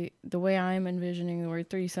say the way I'm envisioning the word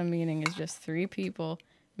threesome meaning is just 3 people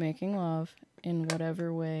making love in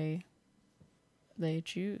whatever way they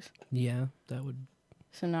choose. Yeah, that would...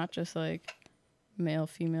 So not just like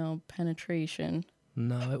male-female penetration.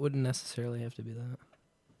 No, it wouldn't necessarily have to be that.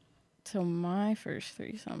 So my first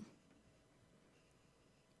threesome,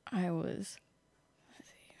 I was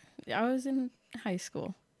in high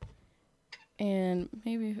school. And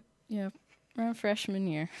maybe, around freshman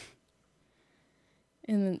year.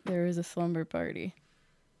 And then there was a slumber party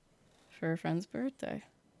for a friend's birthday.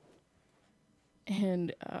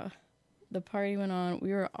 And the party went on.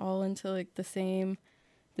 We were all into like this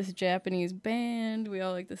Japanese band. We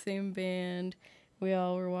all like the same band. We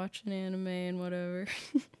all were watching anime and whatever.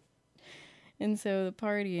 And so the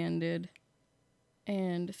party ended.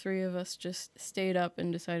 And 3 of us just stayed up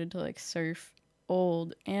and decided to like surf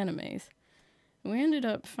old animes. We ended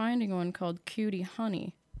up finding one called Cutie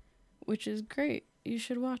Honey, which is great. You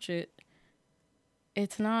should watch it.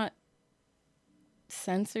 It's not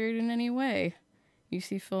censored in any way. You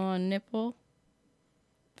see full-on nipple.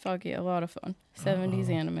 Fuck yeah, a lot of fun. 70s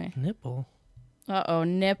anime. Nipple? Uh-oh,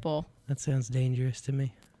 nipple. That sounds dangerous to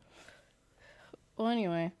me. Well,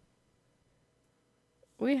 anyway.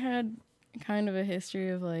 We had kind of a history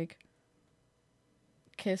of, like,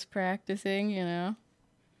 kiss practicing, you know?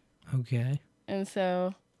 Okay. And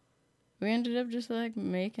so we ended up just, like,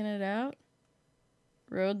 making it out.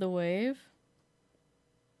 Rode the wave.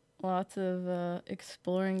 Lots of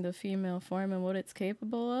exploring the female form and what it's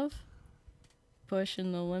capable of.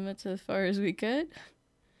 Pushing the limits as far as we could.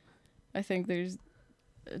 I think it's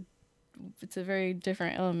a very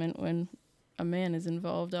different element when a man is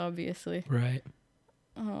involved, obviously. Right.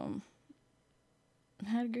 I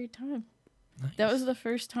had a great time. Nice. That was the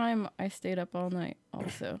first time I stayed up all night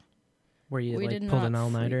also. Where you like pulled an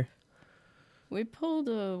all-nighter? We pulled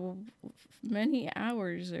many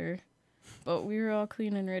hours but we were all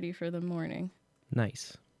clean and ready for the morning.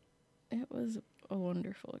 Nice. It was a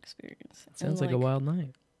wonderful experience. Sounds like a wild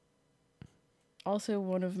night. Also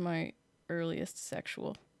one of my earliest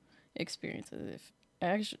sexual experiences. If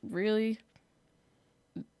actually really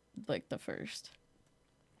like the first.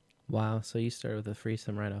 Wow, so you started with a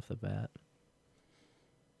threesome right off the bat.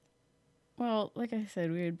 Well, like I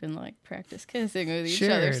said, we had been like practice kissing with each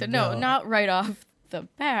Sure, other. So no, not right off the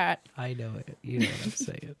bat. I know it. You know what I'm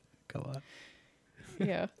saying. Go on.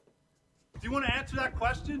 Yeah. Do you want to answer that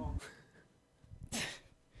question?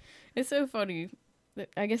 It's so funny.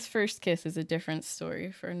 I guess first kiss is a different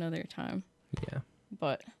story for another time. Yeah.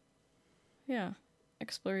 But yeah,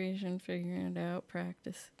 exploration, figuring it out,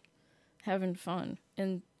 practice, having fun,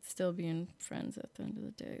 and still being friends at the end of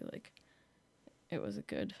the day. Like, it was a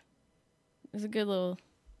good little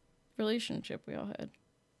relationship we all had.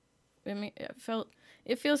 I mean,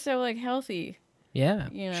 it feels so like healthy. Yeah,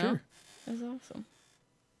 you know, sure. It was awesome.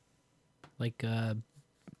 Like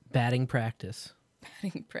batting practice.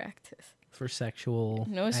 Batting practice. For sexual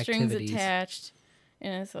No strings activities. attached.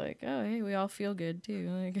 And it's like, oh, hey, we all feel good too.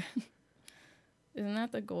 Like, isn't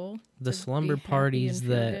that the goal? The To slumber be happy parties and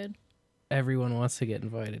feel that good? everyone wants to get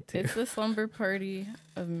invited to. It's the slumber party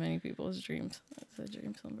of many people's dreams. That's a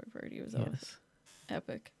dream slumber party. It was always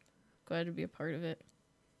epic. Glad to be a part of it.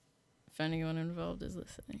 If anyone involved is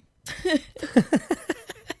listening,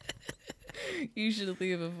 you should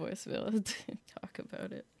leave a voicemail to talk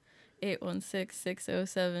about it.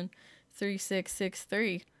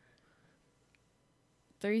 816-607-3663.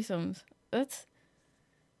 Threesomes. That's,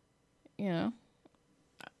 now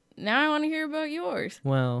I want to hear about yours.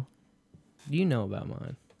 Well, you know about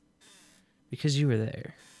mine. Because you were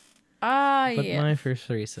there. But But my first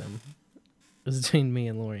threesome was between me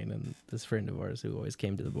and Lorian and this friend of ours who always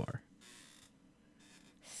came to the bar.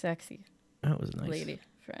 Sexy. That was nice. Lady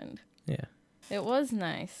friend. Yeah. It was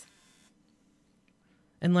nice.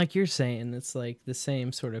 And like you're saying, it's like the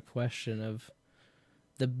same sort of question of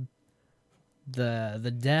the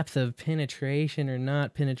depth of penetration or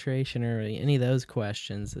not penetration or any of those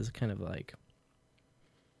questions is kind of like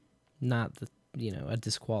not a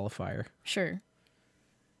disqualifier. Sure.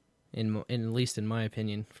 In at least in my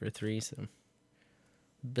opinion, for a threesome.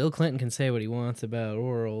 Bill Clinton can say what he wants about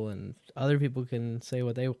oral, and other people can say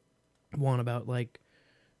what they want about like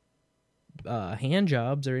hand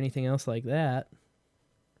jobs or anything else like that.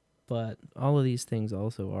 But all of these things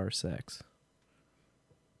also are sex.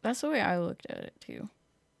 That's the way I looked at it too.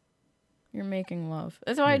 You're making love.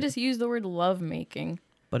 That's why I just use the word love making.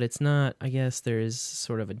 But it's not, I guess there is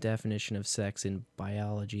sort of a definition of sex in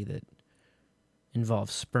biology that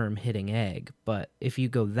involves sperm hitting egg. But if you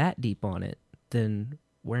go that deep on it, then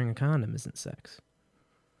wearing a condom isn't sex.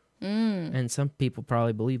 And some people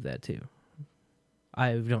probably believe that too.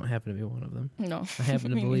 I don't happen to be one of them. No. I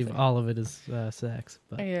happen to Me believe neither. all of it is sex.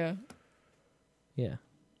 But Yeah. yeah.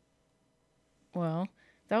 Well,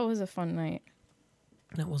 that was a fun night.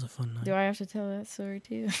 That was a fun night. Do I have to tell that story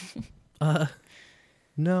too?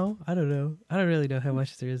 No, I don't know. I don't really know how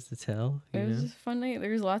much there is to tell. It was just a fun night.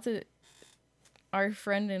 There was lots of... Our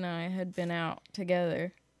friend and I had been out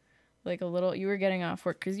together. Like a little... You were getting off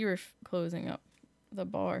work because you were closing up the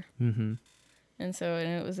bar. Mm-hmm. And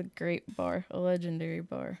it was a great bar. A legendary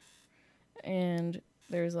bar. And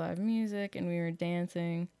there was live music and we were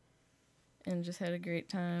dancing. And just had a great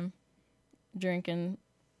time. Drinking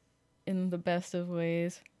in the best of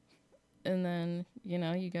ways. And then,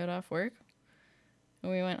 you got off work.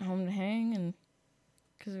 And we went home to hang, and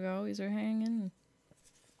because we always were hanging, and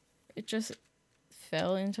it just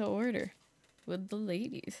fell into order with the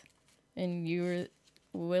ladies, and you were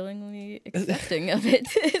willingly accepting of it.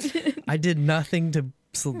 I did nothing to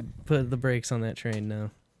put the brakes on that train. No,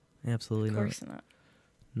 absolutely not. Of course not.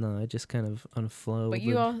 No, it just kind of unflowed. But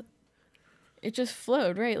it just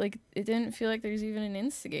flowed, right? Like it didn't feel like there's even an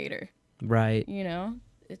instigator. Right.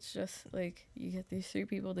 It's just like you get these three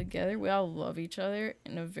people together. We all love each other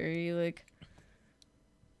in a very like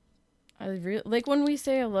when we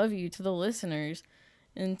say I love you to the listeners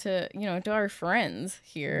and to to our friends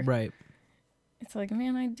here. Right. It's like,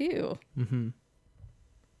 man, I do. Mm-hmm.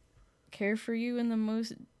 Care for you in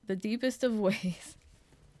the deepest of ways.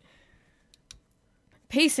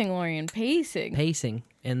 Pacing, Lorian, pacing.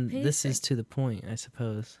 And this is to the point, I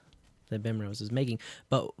suppose, that Bemrose is making.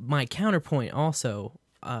 But my counterpoint also,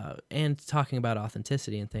 and talking about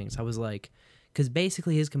authenticity and things, I was like, because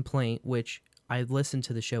basically his complaint, which I listened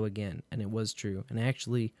to the show again, and it was true, and it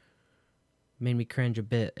actually made me cringe a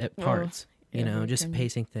bit at parts, just a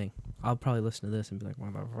pacing thing. I'll probably listen to this and be like,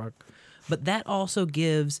 what the fuck? But that also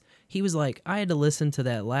he was like, I had to listen to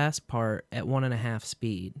that last part at 1.5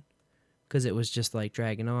 speed. Because it was just like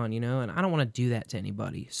dragging on, and I don't want to do that to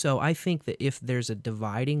anybody. So I think that if there's a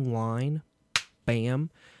dividing line,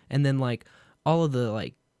 bam, and then like all of the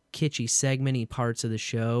like kitschy segmenty parts of the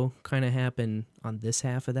show kind of happen on this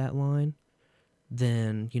half of that line,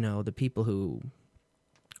 then the people who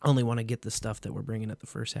only want to get the stuff that we're bringing up the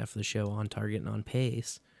first half of the show on target and on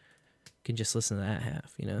pace can just listen to that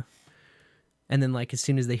half, you know? And then, like, as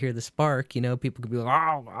soon as they hear the spark, you know, people could be like,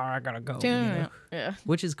 oh, I gotta go. You know? Yeah.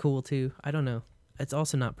 Which is cool, too. I don't know. It's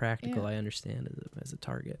also not practical, I understand, as a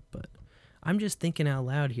target. But I'm just thinking out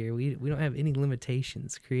loud here. We don't have any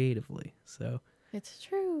limitations creatively. So It's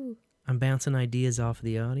true. I'm bouncing ideas off of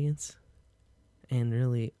the audience and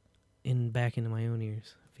really back into my own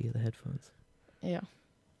ears via the headphones. Yeah.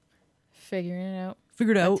 Figuring it out.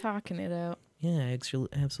 Figure it out. Talking it out. Yeah,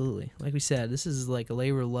 absolutely. Like we said, this is like a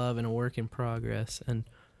labor of love and a work in progress. And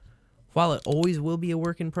while it always will be a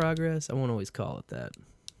work in progress, I won't always call it that.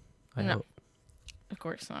 I hope. Of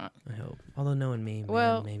course not. I hope. Although knowing me,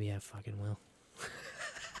 well, maybe I fucking will.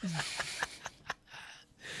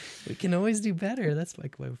 We can always do better. That's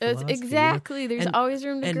like my philosophy. Exactly. You know? There's always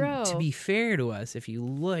room to grow. And to be fair to us, if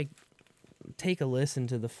you take a listen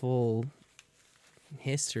to the full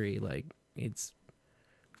history, like, it's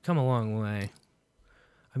come a long way.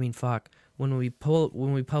 I mean, fuck. When we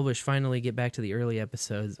publish, finally get back to the early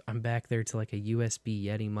episodes, I'm back there to like a USB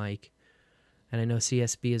Yeti mic. And I know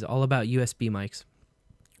CSB is all about USB mics.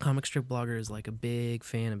 Comic Strip Blogger is like a big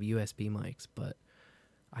fan of USB mics, but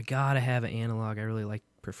I gotta have an analog. I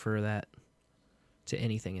prefer that to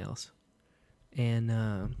anything else.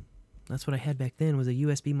 And that's what I had back then, was a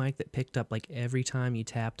USB mic that picked up like every time you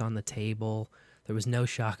tapped on the table. There was no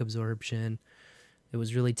shock absorption. It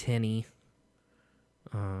was really tinny.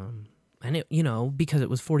 And it, you know, because it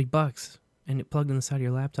was $40 and it plugged in the side of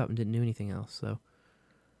your laptop and didn't do anything else. So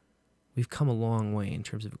we've come a long way in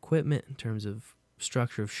terms of equipment, in terms of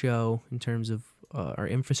structure of show, in terms of our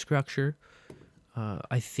infrastructure.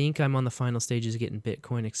 I think I'm on the final stages of getting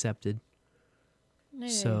Bitcoin accepted. Hey.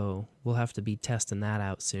 So we'll have to be testing that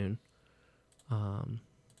out soon.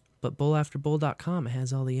 But bullafterbull.com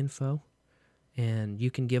has all the info. And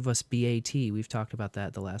you can give us BAT. We've talked about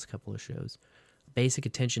that the last couple of shows. Basic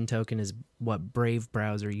attention token is what Brave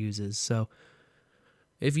browser uses. So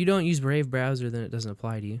if you don't use Brave browser, then it doesn't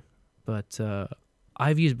apply to you. But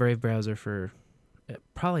I've used Brave browser for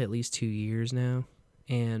probably at least 2 years now,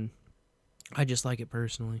 and I just like it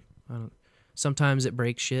personally. Sometimes it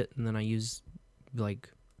breaks shit, and then I use like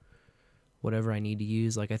whatever I need to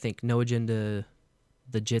use. Like I think No Agenda,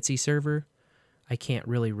 the Jitsi server, I can't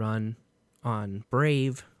really run on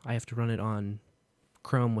Brave. I have to run it on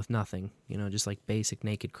Chrome with nothing, you know, just like basic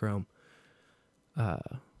naked Chrome,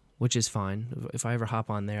 which is fine. If I ever hop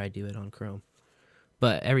on there, I do it on Chrome.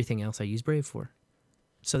 But everything else I use Brave for.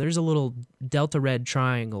 So there's a little delta red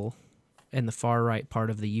triangle in the far right part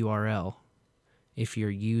of the URL if you're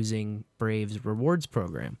using Brave's rewards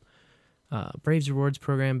program. Brave's rewards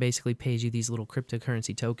program basically pays you these little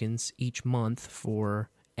cryptocurrency tokens each month for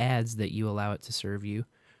ads that you allow it to serve you.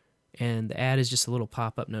 And the ad is just a little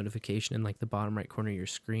pop-up notification in like the bottom right corner of your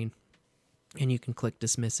screen. And you can click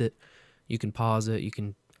dismiss it. You can pause it. You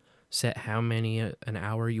can set how many an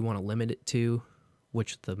hour you want to limit it to,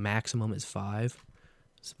 which the maximum is 5,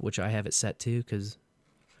 which I have it set to because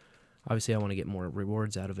obviously I want to get more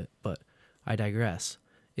rewards out of it. But I digress.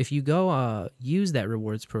 If you go use that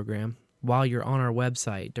rewards program while you're on our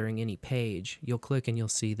website during any page, you'll click and you'll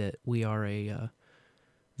see that we are a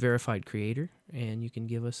verified creator, and you can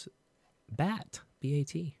give us BAT.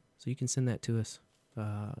 So you can send that to us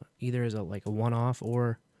either as a one-off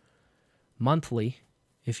or monthly.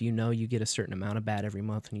 If you know you get a certain amount of BAT every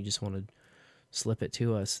month and you just want to slip it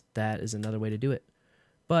to us, that is another way to do it.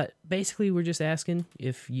 But basically, we're just asking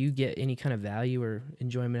if you get any kind of value or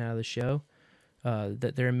enjoyment out of the show,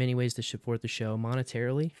 that there are many ways to support the show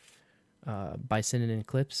monetarily by sending in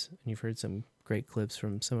clips. And you've heard some great clips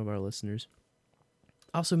from some of our listeners.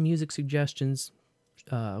 Also, music suggestions,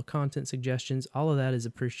 content suggestions, all of that is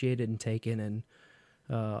appreciated and taken, and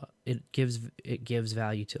it gives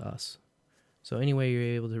value to us. So any way you're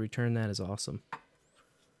able to return that is awesome.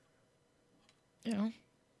 Yeah.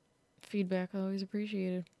 Feedback always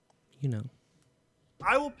appreciated. You know.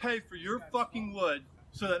 I will pay for your fucking wood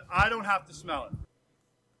so that I don't have to smell it.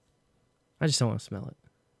 I just don't want to smell it.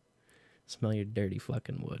 Smell your dirty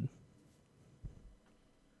fucking wood.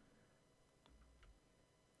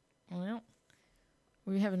 Well,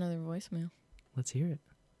 we have another voicemail. Let's hear it.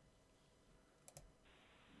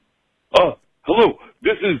 Hello,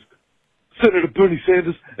 this is Senator Bernie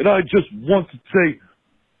Sanders, and I just want to say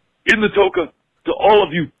in the toka to all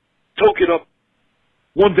of you, toke it up.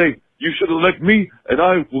 One day you should elect me, and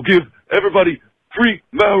I will give everybody free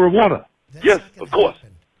marijuana. Yes, of course.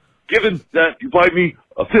 Given that you buy me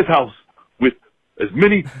a 5th house with as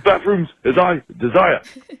many bathrooms as I desire.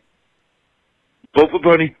 Vote for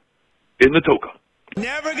Bernie in the toka.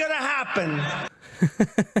 Never gonna happen.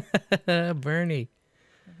 Bernie.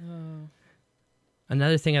 Oh.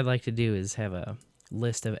 Another thing I'd like to do is have a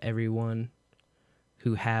list of everyone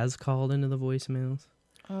who has called into the voicemails.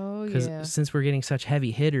 Oh, yeah. Because since we're getting such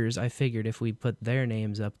heavy hitters, I figured if we put their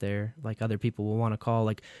names up there, like other people will want to call.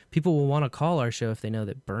 Like people will want to call our show if they know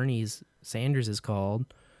that Bernie Sanders is called.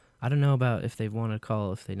 I don't know about if they want to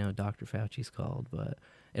call if they know Dr. Fauci's called, but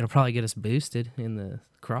it'll probably get us boosted in the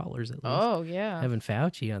crawlers at least. Oh, yeah. Having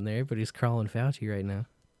Fauci on there, everybody's crawling Fauci right now.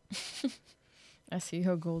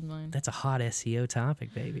 SEO goldmine. That's a hot SEO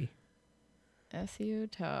topic, baby. SEO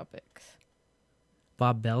topics.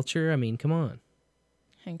 Bob Belcher, I mean, come on.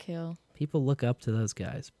 Hank Hill. People look up to those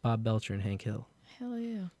guys, Bob Belcher and Hank Hill. Hell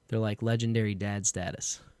yeah. They're like legendary dad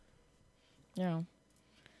status. Yeah.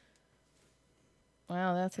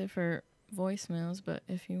 Wow, that's it for voicemails, but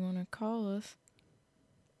if you want to call us,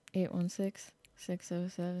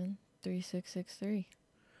 816-607-3663.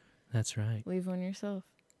 That's right. Leave one yourself.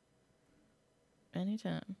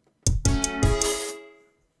 Anytime.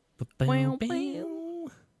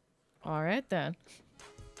 All right, then.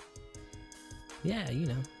 Yeah, you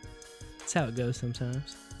know. That's how it goes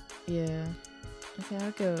sometimes. Yeah, that's how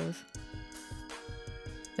it goes.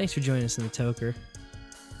 Thanks for joining us in the Toker.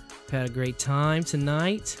 We've had a great time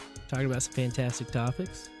tonight, talking about some fantastic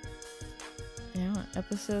topics. Yeah,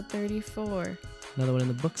 episode 34. Another one in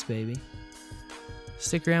the books, baby.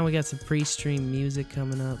 Stick around, we got some pre-stream music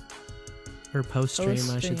coming up. Or post-stream,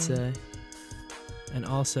 I should say. And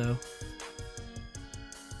also,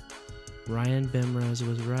 Ryan Bemrose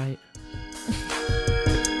was right.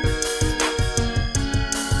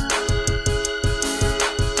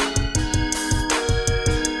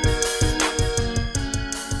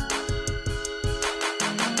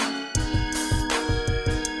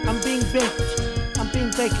 I'm being baked. I'm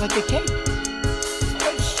being baked like a cake.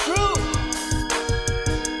 It's true.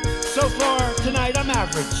 So far tonight, I'm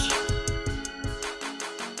average.